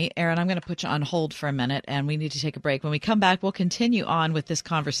with me. Aaron, I'm going to put you on hold for a minute, and we need to take a break. When we come back, we'll continue on with this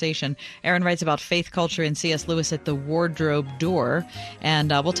conversation. Aaron writes about faith culture in C.S. Lewis at the Wardrobe Door,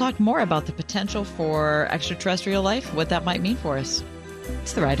 and we'll talk more about the potential for extraterrestrial life, what that might mean for us.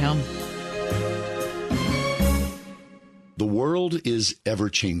 It's The Ride Home. The world is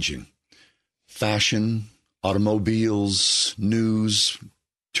ever-changing. Fashion, automobiles, news,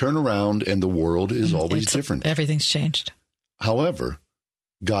 turn around, and the world is always different. Everything's changed. However,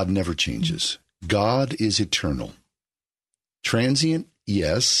 God never changes. God is eternal. Transient,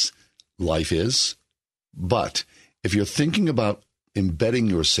 yes, life is. But if you're thinking about embedding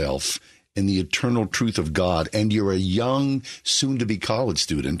yourself in the eternal truth of God and you're a young, soon-to-be college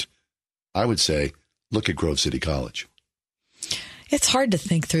student, I would say, look at Grove City College. It's hard to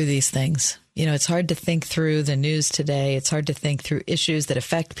think through these things. It's hard to think through the news today. It's hard to think through issues that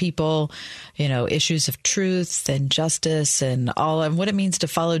affect people, issues of truth and justice and what it means to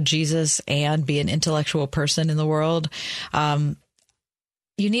follow Jesus and be an intellectual person in the world. You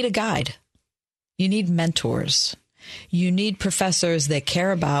need a guide. You need mentors. You need professors that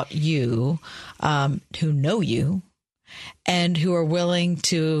care about you, who know you, and who are willing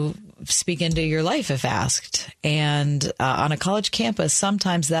to speak into your life if asked. And on a college campus,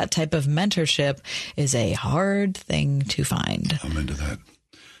 sometimes that type of mentorship is a hard thing to find. I'm into that.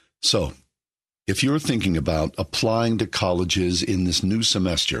 So if you're thinking about applying to colleges in this new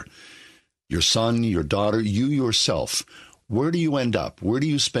semester, your son, your daughter, you yourself, where do you end up? Where do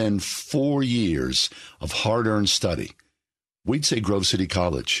you spend 4 years of hard-earned study? We'd say Grove City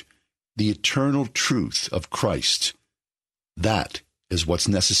College, the eternal truth of Christ. That is what's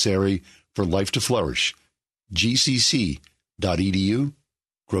necessary for life to flourish. GCC.edu,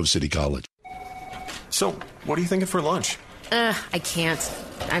 Grove City College. So, what are you thinking for lunch? I can't.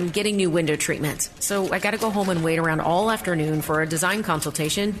 I'm getting new window treatments, so I gotta go home and wait around all afternoon for a design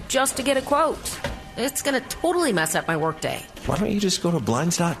consultation just to get a quote. It's gonna totally mess up my workday. Why don't you just go to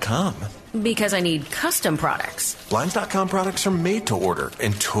Blinds.com? Because I need custom products. Blinds.com products are made to order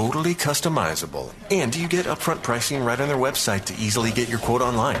and totally customizable. And you get upfront pricing right on their website to easily get your quote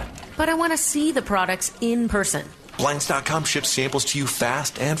online. But I want to see the products in person. Blinds.com ships samples to you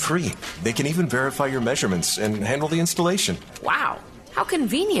fast and free. They can even verify your measurements and handle the installation. Wow, how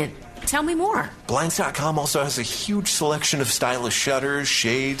convenient. Tell me more. Blinds.com also has a huge selection of stylish shutters,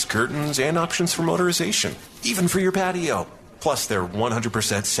 shades, curtains, and options for motorization, even for your patio. Plus their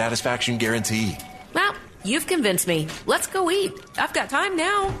 100% satisfaction guarantee. Well, you've convinced me. Let's go eat. I've got time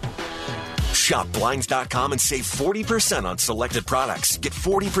now. Shop Blinds.com and save 40% on selected products. Get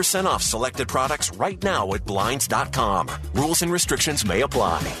 40% off selected products right now at Blinds.com. Rules and restrictions may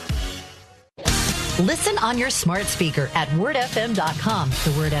apply. Listen on your smart speaker at wordfm.com,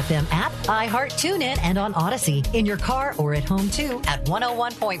 the Word FM app, iHeart, TuneIn, and on Odyssey. In your car or at home, too, at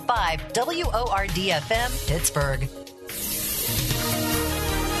 101.5 WORD-FM, Pittsburgh.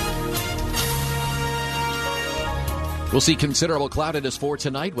 We'll see considerable cloudiness for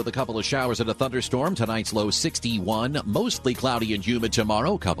tonight with a couple of showers and a thunderstorm. Tonight's low 61. Mostly cloudy and humid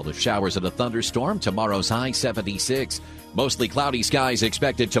tomorrow. Couple of showers and a thunderstorm. Tomorrow's high 76. Mostly cloudy skies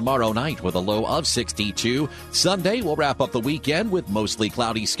expected tomorrow night with a low of 62. Sunday, we'll wrap up the weekend with mostly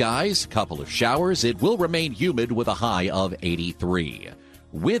cloudy skies. Couple of showers. It will remain humid with a high of 83.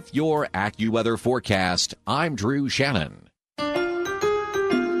 With your AccuWeather forecast, I'm Drew Shannon.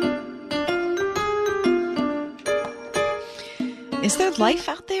 Is there life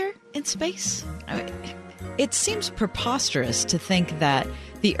out there in space? I mean, it seems preposterous to think that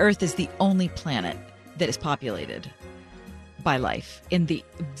the Earth is the only planet that is populated by life in the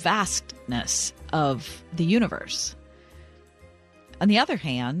vastness of the universe. On the other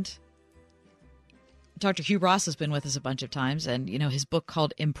hand, Dr. Hugh Ross has been with us a bunch of times, and his book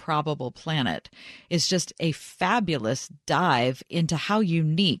called Improbable Planet is just a fabulous dive into how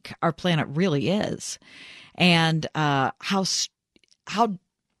unique our planet really is, and how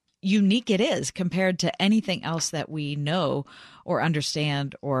unique it is compared to anything else that we know or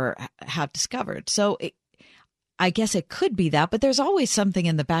understand or have discovered. So I guess it could be that, but there's always something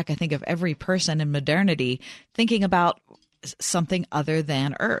in the back, I think, of every person in modernity thinking about something other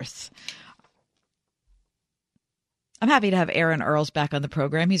than Earth. I'm happy to have Aaron Earls back on the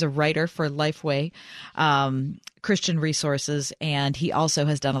program. He's a writer for Lifeway Christian Resources, and he also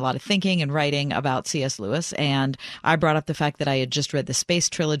has done a lot of thinking and writing about C.S. Lewis. And I brought up the fact that I had just read the Space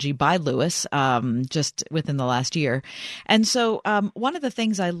Trilogy by Lewis just within the last year. And so one of the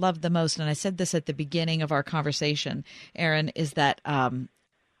things I loved the most, and I said this at the beginning of our conversation, Aaron, is that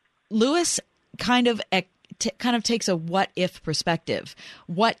Lewis kind of takes a what-if perspective.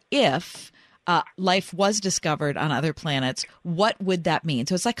 What if life was discovered on other planets? What would that mean?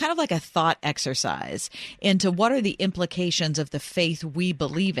 So it's kind of like a thought exercise into what are the implications of the faith we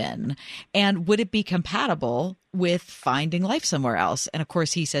believe in, and would it be compatible with finding life somewhere else? And of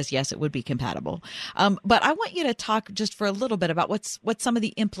course, he says yes, it would be compatible. But I want you to talk just for a little bit about what some of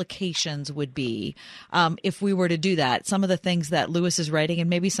the implications would be if we were to do that. Some of the things that Lewis is writing, and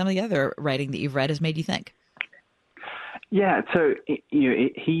maybe some of the other writing that you've read, has made you think. Yeah, so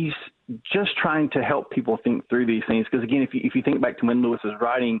he's just trying to help people think through these things. Because again, if you think back to when Lewis was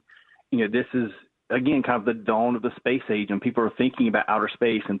writing, this is again kind of the dawn of the space age, and people are thinking about outer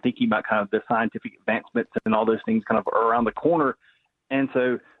space and thinking about kind of the scientific advancements and all those things kind of around the corner. And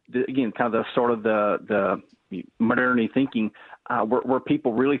so again, kind of the sort of the modernity thinking, where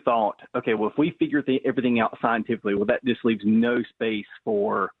people really thought, okay, well, if we figure everything out scientifically, well, that just leaves no space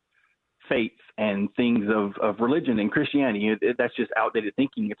for faith and things of religion and Christianity. That's just outdated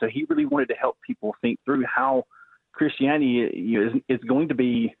thinking. And so he really wanted to help people think through how Christianity is going to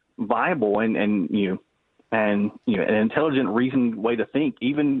be viable and an intelligent, reasoned way to think,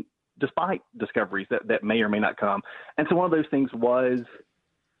 even despite discoveries that may or may not come. And so one of those things was,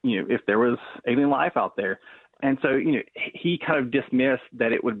 if there was alien life out there. And so, he kind of dismissed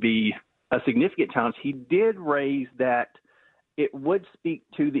that it would be a significant challenge. He did raise that it would speak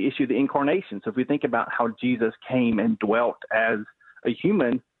to the issue of the incarnation. So if we think about how Jesus came and dwelt as a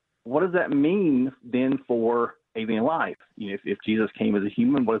human, what does that mean then for alien life? If Jesus came as a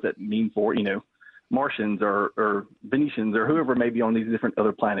human, what does that mean for, Martians or Venetians or whoever may be on these different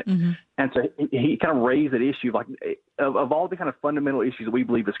other planets? Mm-hmm. And so he kind of raised that issue of all the kind of fundamental issues that we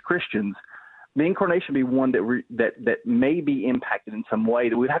believe as Christians, the incarnation be one that may be impacted in some way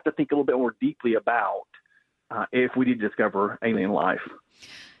that we'd have to think a little bit more deeply about if we did discover alien life.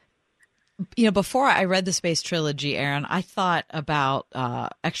 Before I read the Space Trilogy, Aaron, I thought about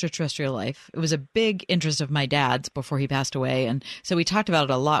extraterrestrial life. It was a big interest of my dad's before he passed away. And so we talked about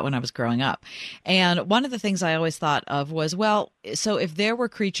it a lot when I was growing up. And one of the things I always thought of was, well, so if there were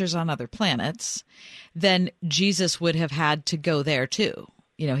creatures on other planets, then Jesus would have had to go there too.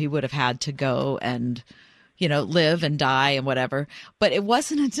 He would have had to go and live and die and whatever. But it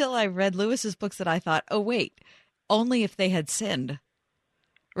wasn't until I read Lewis's books that I thought, oh, wait, only if they had sinned.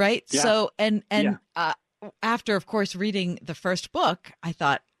 Right. Yeah. So after, of course, reading the first book, I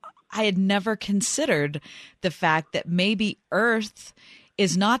thought I had never considered the fact that maybe Earth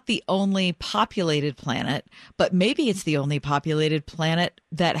is not the only populated planet, but maybe it's the only populated planet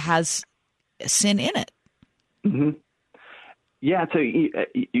that has sin in it. Mm-hmm. Yeah, so you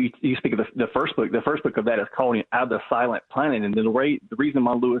speak of the first book. The first book of that is called Out of the Silent Planet. And the reason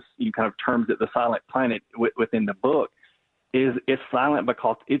why Lewis kind of terms it the silent planet within the book is it's silent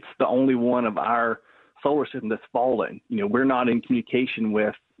because it's the only one of our solar system that's fallen. We're not in communication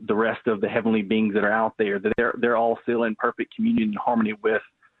with the rest of the heavenly beings that are out there. They're all still in perfect communion and harmony with,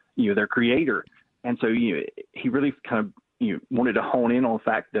 their creator. And so, he really kind of, wanted to hone in on the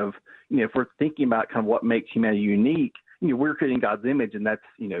fact of, if we're thinking about kind of what makes humanity unique, we're creating God's image, and that's,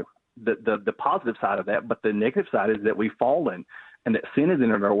 the positive side of that. But the negative side is that we've fallen and that sin has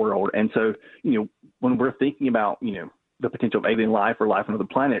entered our world. And so, when we're thinking about, the potential of alien life or life on other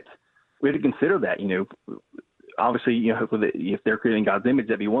planets, we have to consider that, obviously, if they're creating God's image,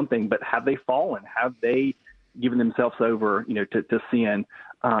 that'd be one thing, but have they fallen? Have they given themselves over, to sin,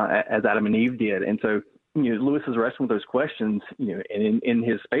 as Adam and Eve did? And so, Lewis is wrestling with those questions, and in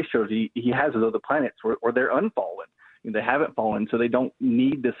his Space Trilogy, he has those other planets where they're unfallen. They haven't fallen, so they don't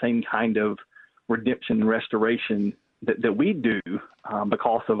need the same kind of redemption and restoration that we do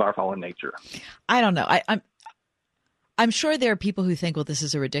because of our fallen nature. I don't know. I'm sure there are people who think, well, this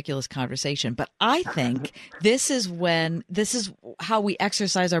is a ridiculous conversation, but I think this is how we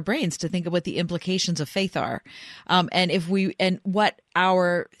exercise our brains to think of what the implications of faith are, and what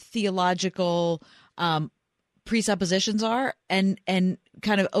our theological presuppositions are, and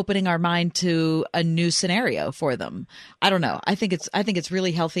kind of opening our mind to a new scenario for them. I don't know. I think it's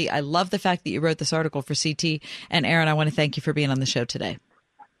really healthy. I love the fact that you wrote this article for CT. And Aaron, I want to thank you for being on the show today.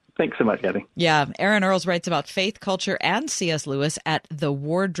 Thanks so much, Kathy. Yeah. Aaron Earls writes about faith, culture, and C.S. Lewis at The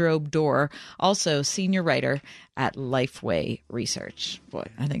Wardrobe Door. Also, senior writer at Lifeway Research. Boy,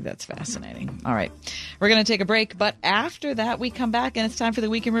 I think that's fascinating. All right. We're going to take a break, but after that, we come back and it's time for the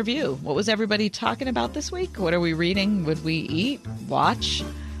Week in Review. What was everybody talking about this week? What are we reading? Would we eat? Watch?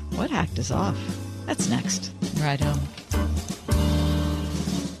 What hacked us off? That's next. Right home.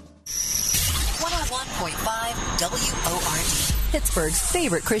 101.5 WORD. Pittsburgh's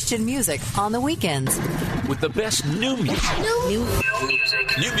favorite Christian music on the weekends. With the best new music. New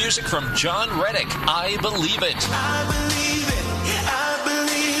music. New music from John Reddick. I Believe It. I believe it. I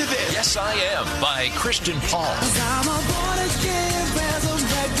believe it. Yes, I Am by Christian Paul. I'm a born again,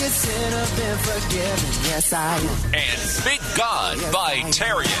 resurrected sinner, been forgiven. Yes, I am. And Big God by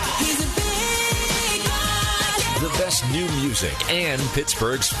Tarian. He's a big God. The best new music and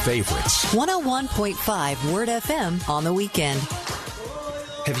Pittsburgh's favorites. 101.5 Word FM on the weekend.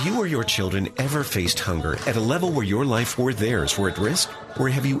 Have you or your children ever faced hunger at a level where your life or theirs were at risk? Or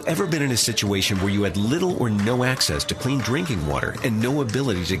have you ever been in a situation where you had little or no access to clean drinking water and no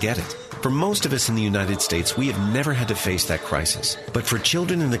ability to get it? For most of us in the United States, we have never had to face that crisis. But for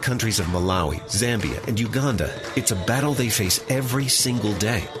children in the countries of Malawi, Zambia, and Uganda, it's a battle they face every single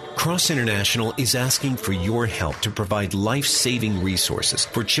day. Cross International is asking for your help to provide life-saving resources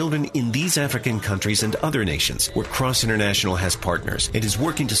for children in these African countries and other nations where Cross International has partners and is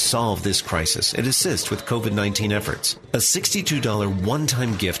working to solve this crisis and assist with COVID-19 efforts. A $62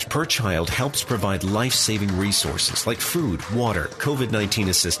 one-time gift per child helps provide life-saving resources like food, water, COVID-19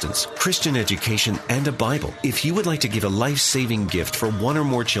 assistance, Christian education, and a Bible. If you would like to give a life-saving gift for one or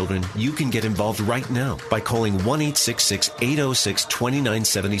more children, you can get involved right now by calling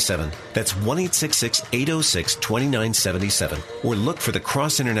 1-866-806-2977. That's 1-866-806-2977. Or look for the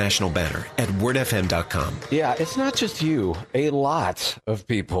Cross International banner at wordfm.com. Yeah, it's not just you. A lot of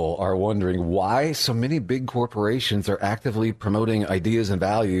people are wondering why so many big corporations are actively promoting ideas and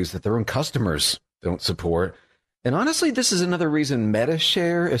values that their own customers don't support. And honestly, this is another reason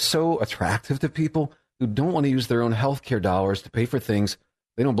MediShare is so attractive to people who don't want to use their own healthcare dollars to pay for things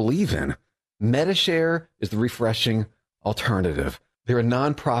they don't believe in. MediShare is the refreshing alternative. They're a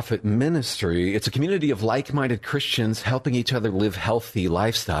nonprofit ministry. It's a community of like-minded Christians helping each other live healthy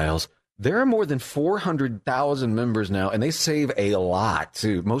lifestyles. There are more than 400,000 members now, and they save a lot,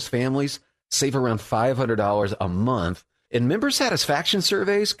 too. Most families save around $500 a month. And member satisfaction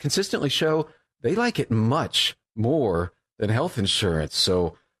surveys consistently show they like it much more than health insurance.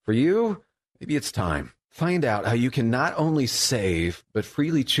 So for you, maybe it's time. Find out how you can not only save, but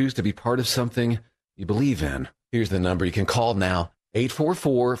freely choose to be part of something you believe in. Here's the number you can call now.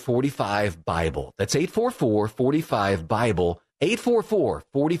 844-45-BIBLE. That's 844-45-BIBLE.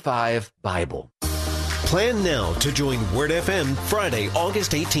 844-45-BIBLE. Plan now to join Word FM Friday,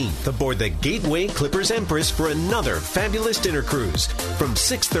 August 18th aboard the Gateway Clippers Empress for another fabulous dinner cruise. From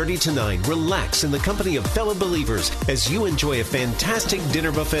 6:30 to 9, relax in the company of fellow believers as you enjoy a fantastic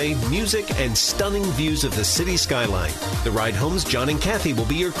dinner buffet, music, and stunning views of the city skyline. The Ride Home's John and Kathy will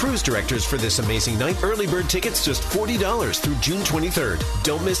be your cruise directors for this amazing night. Early bird tickets just $40 through June 23rd.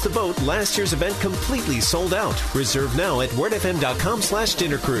 Don't miss the boat. Last year's event completely sold out. Reserve now at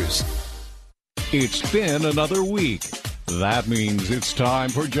wordfm.com/dinnercruise. It's been another week. That means it's time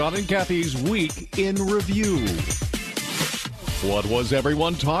for John and Kathy's Week in Review. What was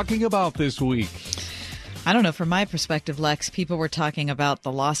everyone talking about this week? I don't know. From my perspective, Lex, people were talking about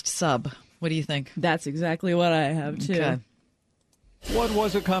the lost sub. What do you think? That's exactly what I have, too. Okay. What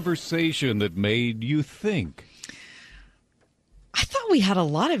was a conversation that made you think? I thought we had a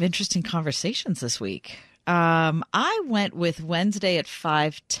lot of interesting conversations this week. I went with Wednesday at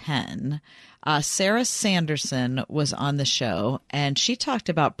 5:10. Sarah Sanderson was on the show, and she talked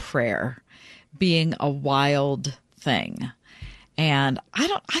about prayer being a wild thing. And I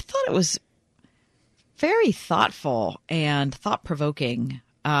thought it was very thoughtful and thought-provoking.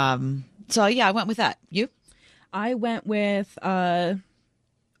 So, yeah, I went with that. You? I went with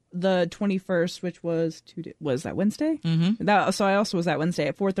the 21st, which was that Wednesday? Mm-hmm. So I also was at Wednesday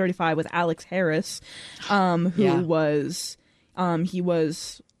at 4:35 with Alex Harris, who was he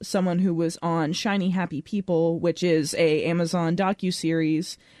was someone who was on Shiny Happy People, which is a Amazon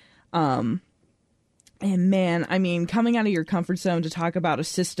docuseries. And man, I mean, coming out of your comfort zone to talk about a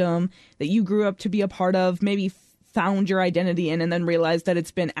system that you grew up to be a part of, maybe found your identity in, and then realized that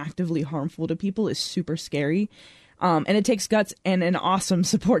it's been actively harmful to people is super scary. And it takes guts and an awesome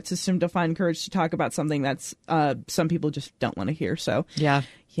support system to find courage to talk about something that's some people just don't want to hear. So yeah,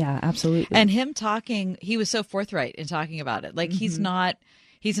 absolutely. And him talking, he was so forthright in talking about it. Like he's not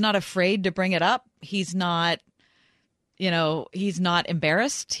afraid to bring it up. He's not he's not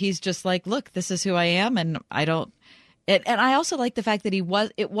embarrassed. He's just like, look, this is who I am. And I don't, and I also like the fact that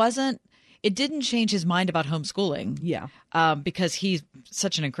it didn't change his mind about homeschooling. Yeah. Because he's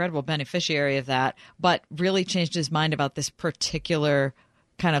such an incredible beneficiary of that, but really changed his mind about this particular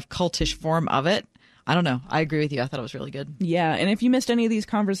kind of cultish form of it. I don't know. I agree with you. I thought it was really good. Yeah. And if you missed any of these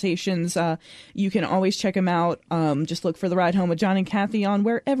conversations, you can always check them out. Just look for The Ride Home with John and Kathy on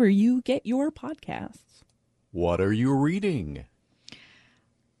wherever you get your podcasts. What are you reading?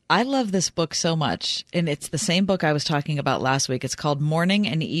 I love this book so much, and it's the same book I was talking about last week. It's called Morning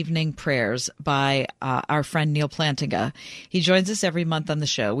and Evening Prayers by our friend Neil Plantinga. He joins us every month on the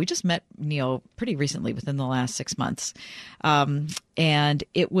show. We just met Neil pretty recently, within the last 6 months, and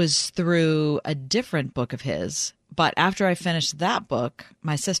it was through a different book of his. But after I finished that book,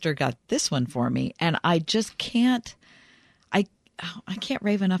 my sister got this one for me, and I just can't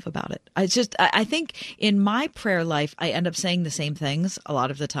rave enough about it. I think in my prayer life, I end up saying the same things a lot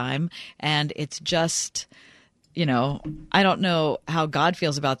of the time. And it's just, I don't know how God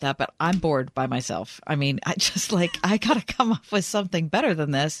feels about that, but I'm bored by myself. I mean, I got to come up with something better than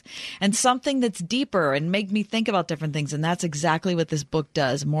this and something that's deeper and make me think about different things. And that's exactly what this book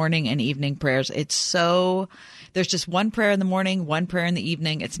does. Morning and evening prayers. There's just one prayer in the morning, one prayer in the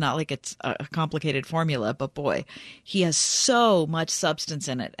evening. It's not like it's a complicated formula, but boy, he has so much substance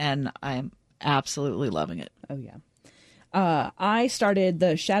in it, and I'm absolutely loving it. Oh, yeah. I started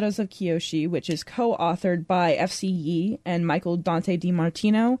The Shadows of Kyoshi, which is co-authored by F.C. Yee and Michael Dante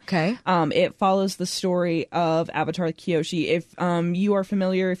DiMartino. Okay. It follows the story of Avatar Kyoshi. If you are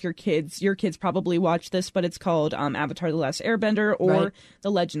familiar, if your kids probably watch this, but it's called Avatar The Last Airbender, or Right.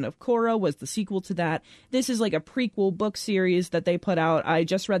 The Legend of Korra was the sequel to that. This is like a prequel book series that they put out. I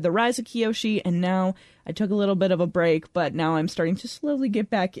just read The Rise of Kyoshi, and now I took a little bit of a break, but now I'm starting to slowly get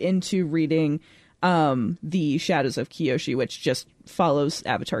back into reading The Shadows of Kyoshi, which just follows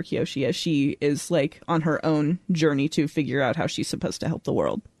Avatar Kyoshi as she is like on her own journey to figure out how she's supposed to help the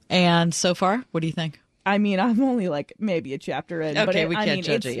world. And so far, what do you think? I mean, I'm only like maybe a chapter in. Okay, but we can't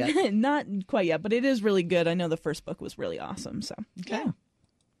judge it yet. Not quite yet, but it is really good. I know the first book was really awesome. So okay.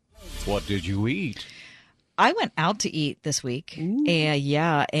 What did you eat? I went out to eat this week.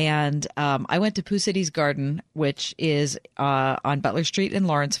 And I went to Pooh City's Garden, which is on Butler Street in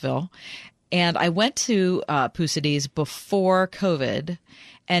Lawrenceville. And I went to Pooh City's before COVID,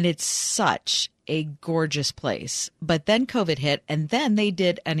 and it's such a gorgeous place. But then COVID hit, and then they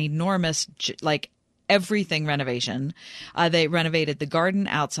did an enormous, everything renovation. They renovated the garden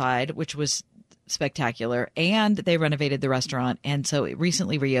outside, which was spectacular, and they renovated the restaurant, and so it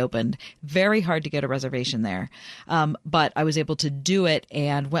recently reopened. Very hard to get a reservation there, but I was able to do it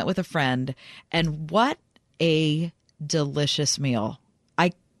and went with a friend, and what a delicious meal.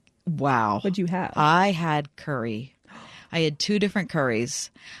 Wow. What'd you have? I had curry. I had 2 different curries.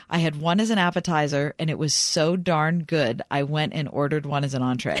 I had one as an appetizer, and it was so darn good, I went and ordered one as an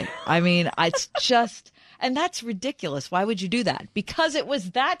entree. I mean, it's just, and that's ridiculous. Why would you do that? Because it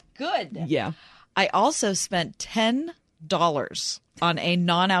was that good. Yeah. I also spent $10 on a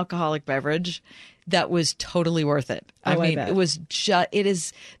non-alcoholic beverage that was totally worth it. I mean, bet. it was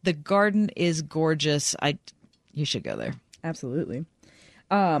the garden is gorgeous. You should go there. Absolutely.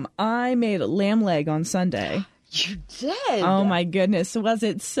 I made lamb leg on Sunday. You did? Oh my goodness. Was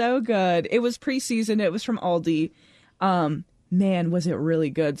it so good? It was preseason. It was from Aldi. Man, was it really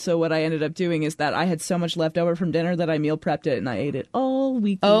good. So what I ended up doing is that I had so much left over from dinner that I meal prepped it and I ate it all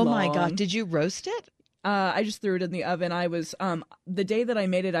week long. Oh my God. Did you roast it? I just threw it in the oven. I was, the day that I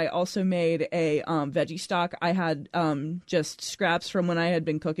made it, I also made a veggie stock. I had just scraps from when I had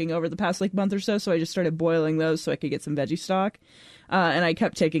been cooking over the past month or so. So I just started boiling those so I could get some veggie stock. And I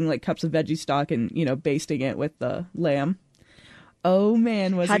kept taking cups of veggie stock and, basting it with the lamb. Oh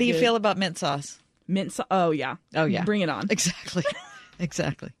man, was it How do you good. feel about mint sauce? Mint sauce? Oh yeah. Oh yeah. Bring it on. Exactly.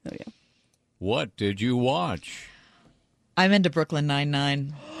 Exactly. Oh yeah. What did you watch? I'm into Brooklyn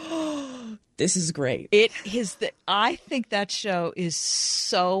Nine-Nine. This is great. I think that show is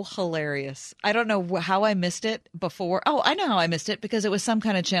so hilarious. I don't know how I missed it before. Oh, I know how I missed it because it was some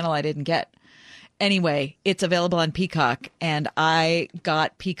kind of channel I didn't get. Anyway, it's available on Peacock, and I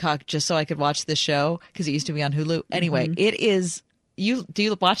got Peacock just so I could watch this show because it used to be on Hulu. Anyway, It is. Do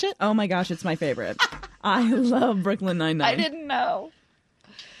you watch it? Oh my gosh, it's my favorite. I love Brooklyn Nine-Nine. I didn't know.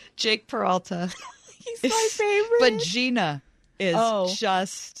 Jake Peralta. He's my favorite. But Gina is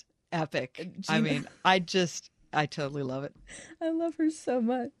just epic. Gina. I mean, I totally love it. I love her so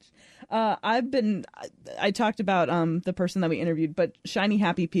much. I talked about the person that we interviewed, but Shiny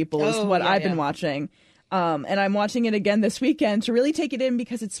Happy People is what I've been watching. And I'm watching it again this weekend to really take it in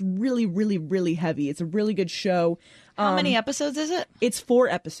because it's really, really, really heavy. It's a really good show. How many episodes is it? It's 4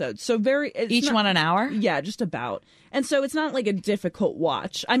 episodes. So each one an hour? Yeah, just about. And so it's not like a difficult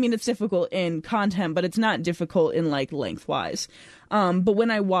watch. I mean, it's difficult in content, but it's not difficult in like lengthwise. But when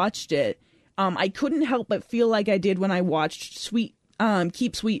I watched it, I couldn't help but feel like I did when I watched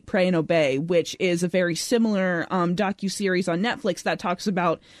Keep Sweet, Pray and Obey, which is a very similar docuseries on Netflix that talks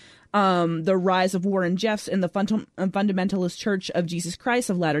about the rise of Warren Jeffs in the Fundamentalist Church of Jesus Christ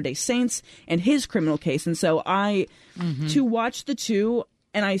of Latter-day Saints and his criminal case. And so to watch the two,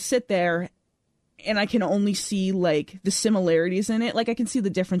 and I sit there and I can only see like the similarities in it. Like I can see the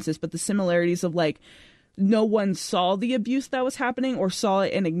differences, but the similarities of like no one saw the abuse that was happening or saw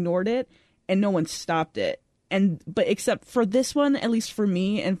it and ignored it, and no one stopped it. But except for this one, at least for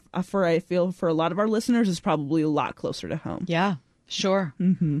me and I feel for a lot of our listeners, is probably a lot closer to home. Yeah. Sure.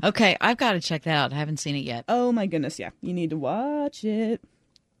 Mm-hmm. Okay, I've got to check that out. I haven't seen it yet. Oh my goodness, yeah. You need to watch it.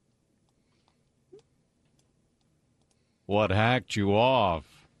 What hacked you off?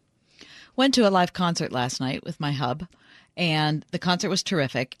 Went to a live concert last night with my hub, and the concert was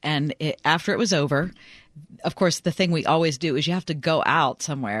terrific. And after it was over, of course, the thing we always do is you have to go out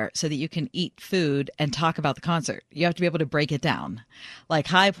somewhere so that you can eat food and talk about the concert. You have to be able to break it down. Like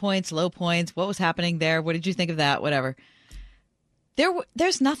high points, low points, what was happening there, what did you think of that, whatever.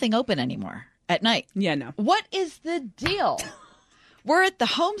 There's nothing open anymore at night. Yeah, no. What is the deal? We're at the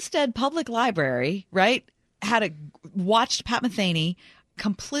Homestead Public Library, right? Watched Pat Metheny,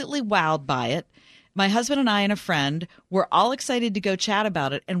 completely wowed by it. My husband and I and a friend were all excited to go chat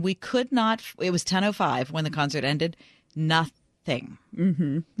about it, and we could not. It was 10:05 when the concert ended. Nothing.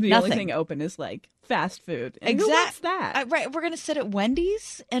 Mm-hmm. The Nothing. only thing open is like fast food. And who wants that? Right. We're going to sit at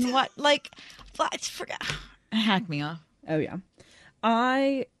Wendy's and what? Like, hack me off. Oh, yeah.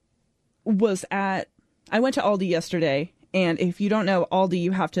 I went to Aldi yesterday, and if you don't know Aldi,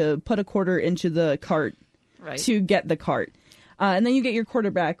 you have to put a quarter into the cart to get the cart. And then you get your quarter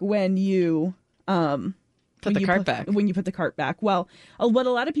back when you put the cart back. When you put the cart back. Well, what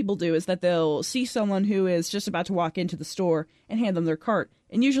a lot of people do is that they'll see someone who is just about to walk into the store and hand them their cart.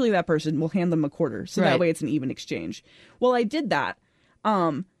 And usually that person will hand them a quarter. So that way it's an even exchange. Well, I did that.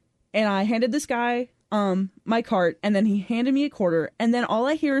 And I handed this guy my cart, and then he handed me a quarter, and then all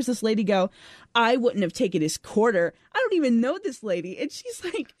I hear is this lady go, "I wouldn't have taken his quarter. I don't even know this lady." And she's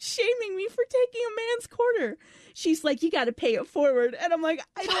like shaming me for taking a man's quarter. She's like, "You got to pay it forward." And I'm like,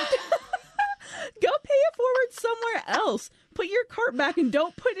 "I don't." Go pay it forward somewhere else. Put your cart back and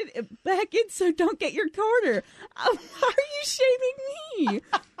don't put it back in, so don't get your quarter. Why are you shaming me?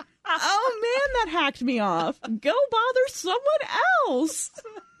 Oh man, that hacked me off. Go bother someone else.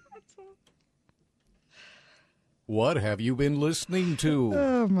 What have you been listening to?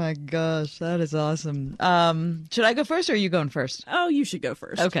 Oh, my gosh. That is awesome. Should I go first, or are you going first? Oh, you should go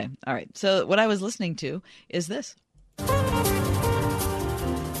first. Okay. All right. So what I was listening to is this.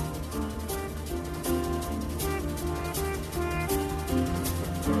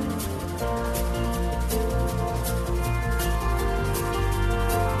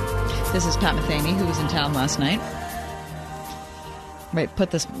 This is Pat Metheny, who was in town last night. Right.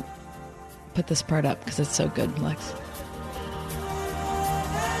 Put this part up because it's so good, Lex.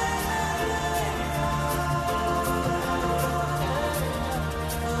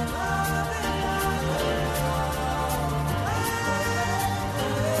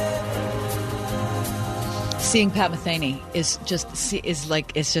 Seeing Pat Metheny is just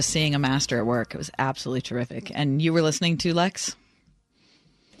seeing a master at work. It was absolutely terrific. And you were listening to, Lex?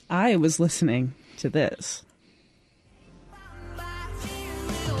 I was listening to this.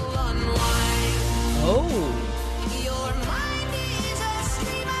 Oh.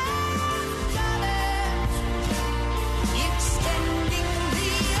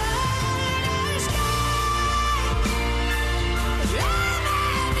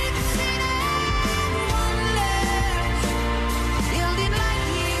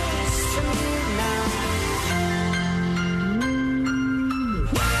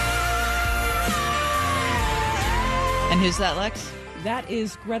 And who's that, Lex? That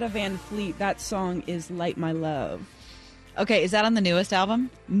is Greta Van Fleet. That song is Light My Love. Okay, is that on the newest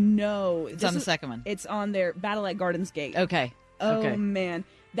album? No. It's on the second one. It's on their Battle at Gardens Gate. Okay. Oh, man.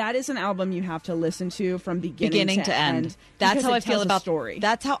 That is an album you have to listen to from beginning to end. That's how I feel about story.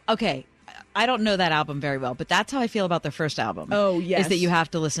 That's how, okay. I don't know that album very well, but that's how I feel about their first album. Oh, yes. Is that you have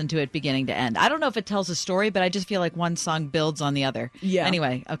to listen to it beginning to end. I don't know if it tells a story, but I just feel like one song builds on the other. Yeah.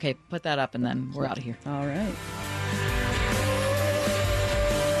 Anyway, okay, put that up and then we're out of here. All right.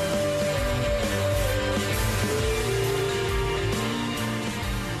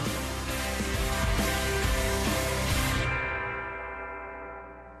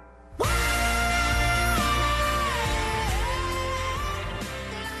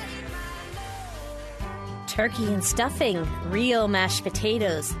 turkey and stuffing, real mashed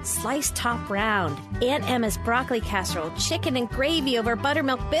potatoes, sliced top round, Aunt Emma's broccoli casserole, chicken and gravy over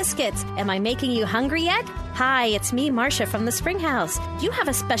buttermilk biscuits. Am I making you hungry yet? Hi, it's me, Marcia from the Spring House. Do you have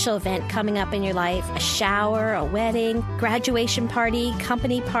a special event coming up in your life? A shower, a wedding, graduation party,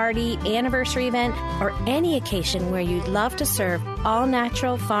 company party, anniversary event, or any occasion where you'd love to serve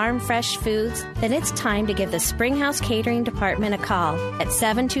all-natural, farm-fresh foods? Then it's time to give the Spring House Catering Department a call at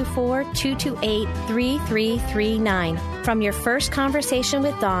 724-228-3339. From your first conversation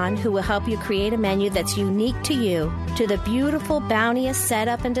with Dawn, who will help you create a menu that's unique to you, to the beautiful, bounteous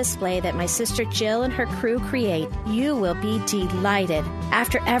setup and display that my sister Jill and her crew create, you will be delighted.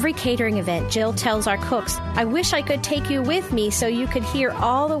 After every catering event, Jill tells our cooks, I wish I could take you with me so you could hear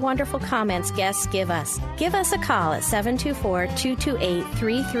all the wonderful comments guests give us. Give us a call at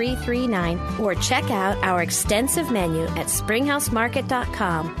 724-228-3339 or check out our extensive menu at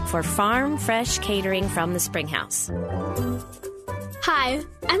springhousemarket.com for farm fresh catering from the Springhouse. Hi,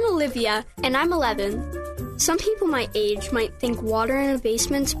 I'm Olivia, and I'm 11. Some people my age might think water in a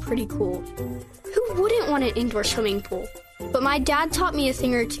basement's pretty cool. Who wouldn't want an indoor swimming pool? But my dad taught me a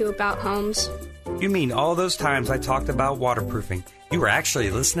thing or two about homes. You mean all those times I talked about waterproofing? You were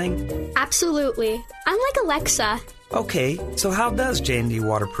actually listening? Absolutely. I'm like Alexa. Okay, so how does J&D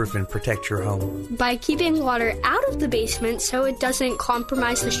Waterproofing protect your home? By keeping water out of the basement so it doesn't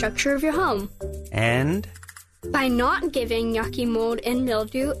compromise the structure of your home. And? By not giving yucky mold and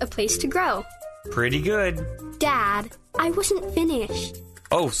mildew a place to grow. Pretty good. Dad, I wasn't finished.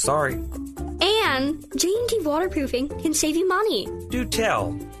 Oh, sorry. And J&D Waterproofing can save you money. Do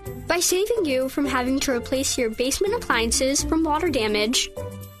tell. By saving you from having to replace your basement appliances from water damage.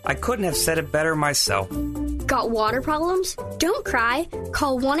 I couldn't have said it better myself. Got water problems? Don't cry.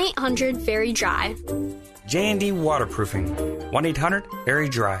 Call 1-800-VERY-DRY. J&D Waterproofing.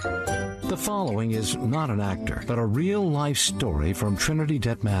 1-800-VERY-DRY. The following is not an actor, but a real-life story from Trinity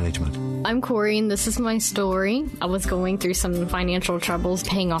Debt Management. I'm Corey, and this is my story. I was going through some financial troubles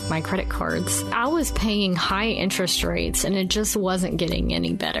paying off my credit cards. I was paying high interest rates, and it just wasn't getting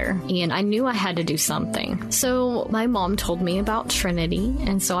any better. And I knew I had to do something. So my mom told me about Trinity,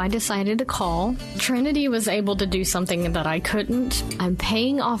 and so I decided to call. Trinity was able to do something that I couldn't. I'm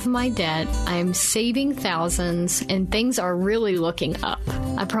paying off my debt. I'm saving thousands, and things are really looking up.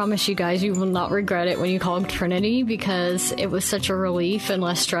 I promise you guys, you will not regret it when you call Trinity, because it was such a relief and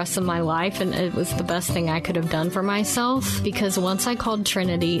less stress in my life, and it was the best thing I could have done for myself, because once I called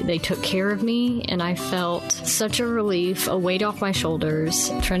Trinity, they took care of me, and I felt such a relief, a weight off my shoulders.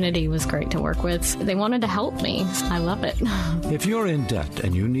 Trinity was great to work with. They wanted to help me. I love it. If you're in debt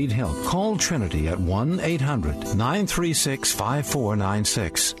and you need help, call Trinity at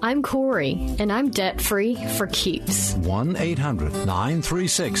 1-800-936-5496. I'm Corey, and I'm debt-free for keeps.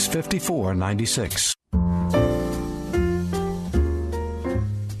 1-800-936-5496.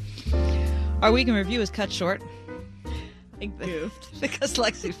 Our week in review is cut short. I goofed. Because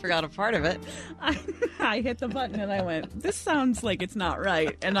Lexi forgot a part of it. I hit the button and I went, this sounds like it's not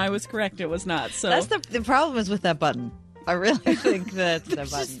right. And I was correct, it was not. So that's the problem is with that button. I really think that's the button.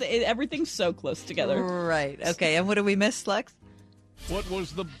 Just, everything's so close together. Right. Okay, and what did we miss, Lex? What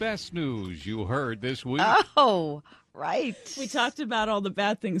was the best news you heard this week? Oh, right. We talked about all the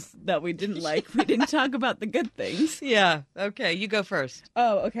bad things that we didn't like. We didn't talk about the good things. Yeah. Okay, you go first.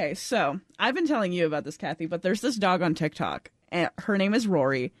 Oh, okay. So I've been telling you about this, Kathy, but there's this dog on TikTok, and her name is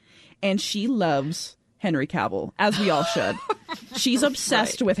Rory, and she loves Henry Cavill, as we all should. She's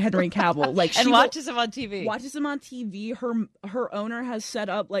obsessed with Henry Cavill. Like, and watches him on TV. Watches him on TV. Her owner has set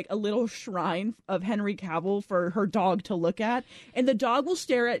up like a little shrine of Henry Cavill for her dog to look at, and the dog will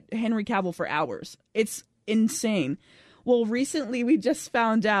stare at Henry Cavill for hours. It's insane. Well, recently we just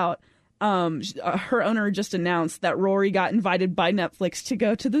found out her owner just announced that Rory got invited by Netflix to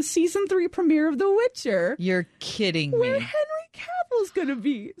go to the season 3 premiere of The Witcher. You're kidding me. Where Henry Cavill's going to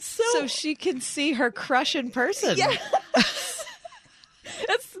be. So she can see her crush in person. Yeah.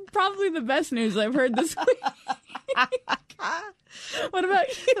 That's probably the best news I've heard this week. What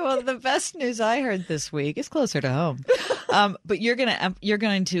about you? Well, the best news I heard this week is closer to home. But you're going to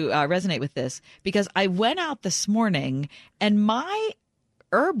resonate with this, because I went out this morning and my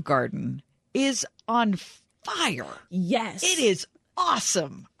herb garden is on fire. Yes. It is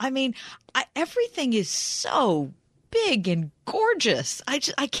awesome. I mean, everything is so big and gorgeous. I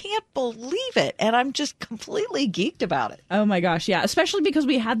can't believe it. And I'm just completely geeked about it. Oh my gosh. Yeah. Especially because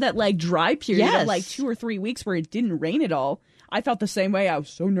we had that like dry period of like 2 or 3 weeks where it didn't rain at all. I felt the same way. I was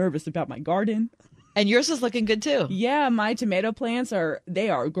so nervous about my garden. And yours is looking good too. Yeah, my tomato plants are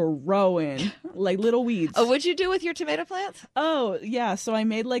growing like little weeds. Oh, what'd you do with your tomato plants? Oh, yeah. So I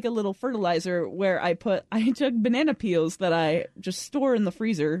made like a little fertilizer where I took banana peels that I just store in the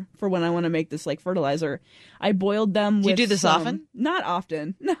freezer for when I want to make this like fertilizer. I boiled them. Do you do this often? Not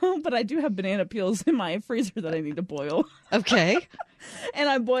often, no, but I do have banana peels in my freezer that I need to boil. Okay. And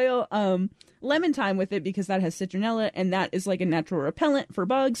I boil lemon thyme with it because that has citronella, and that is like a natural repellent for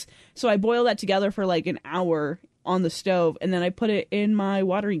bugs. So I boil that together for like an hour on the stove, and then I put it in my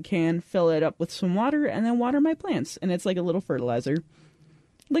watering can, fill it up with some water, and then water my plants. And it's like a little fertilizer.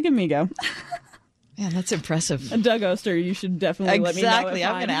 Look at me go. Man, that's impressive. Doug Oster, you should definitely let me know. Exactly.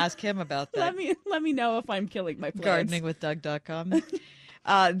 I'm going to ask him about that. Let me know if I'm killing my plants. Gardeningwithdoug.com.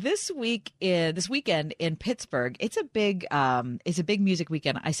 This weekend in Pittsburgh, it's a big music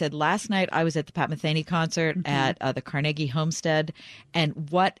weekend. I said last night I was at the Pat Metheny concert at the Carnegie Homestead, and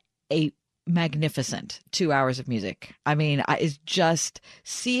what a magnificent 2 hours of music. I mean, is just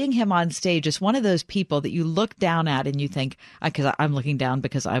seeing him on stage is one of those people that you look down at and you think, because I'm looking down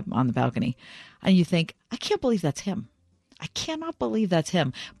because I'm on the balcony, and you think, I can't believe that's him. I cannot believe that's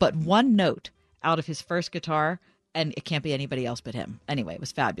him. But one note out of his first guitar, and it can't be anybody else but him. Anyway, it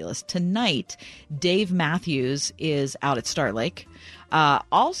was fabulous. Tonight, Dave Matthews is out at Star Lake.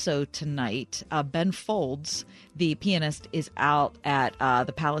 Also tonight, Ben Folds, the pianist, is out at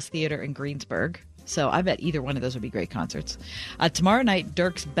the Palace Theater in Greensburg. So I bet either one of those would be great concerts. Tomorrow night,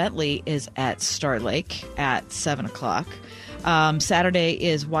 Dierks Bentley is at Star Lake at 7 o'clock. Saturday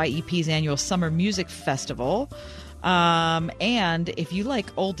is YEP's annual Summer Music Festival. And if you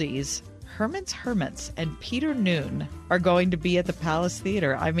like oldies, Herman's Hermits and Peter Noon are going to be at the Palace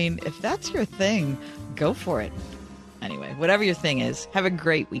Theater. I mean, if that's your thing, go for it. Anyway, whatever your thing is, have a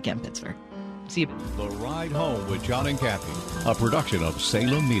great weekend, Pittsburgh. See you. The Ride Home with John and Kathy, a production of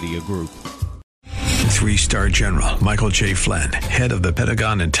Salem Media Group. 3-star General Michael J. Flynn, head of the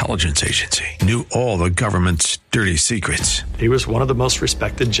Pentagon Intelligence Agency, knew all the government's dirty secrets. He was one of the most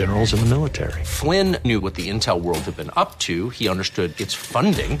respected generals in the military. Flynn knew what the intel world had been up to. He understood its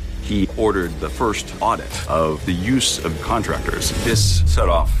funding. He ordered the first audit of the use of contractors. This set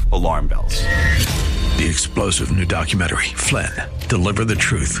off alarm bells. The explosive new documentary, Flynn, Deliver the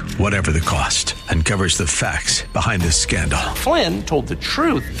Truth, Whatever the Cost, uncovers the facts behind this scandal. Flynn told the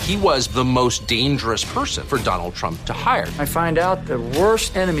truth. He was the most dangerous person for Donald Trump to hire. I find out the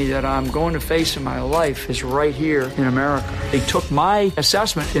worst enemy that I'm going to face in my life is right here in America. They took my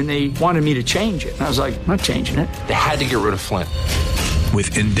assessment and they wanted me to change it. And I was like, I'm not changing it. They had to get rid of Flynn.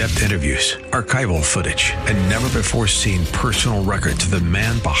 With in-depth interviews, archival footage, and never-before-seen personal records of the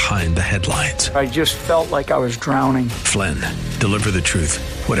man behind the headlines. I just felt like I was drowning. Flynn, Deliver the Truth,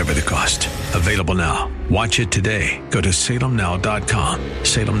 Whatever the Cost. Available now. Watch it today. Go to salemnow.com.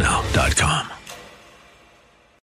 salemnow.com.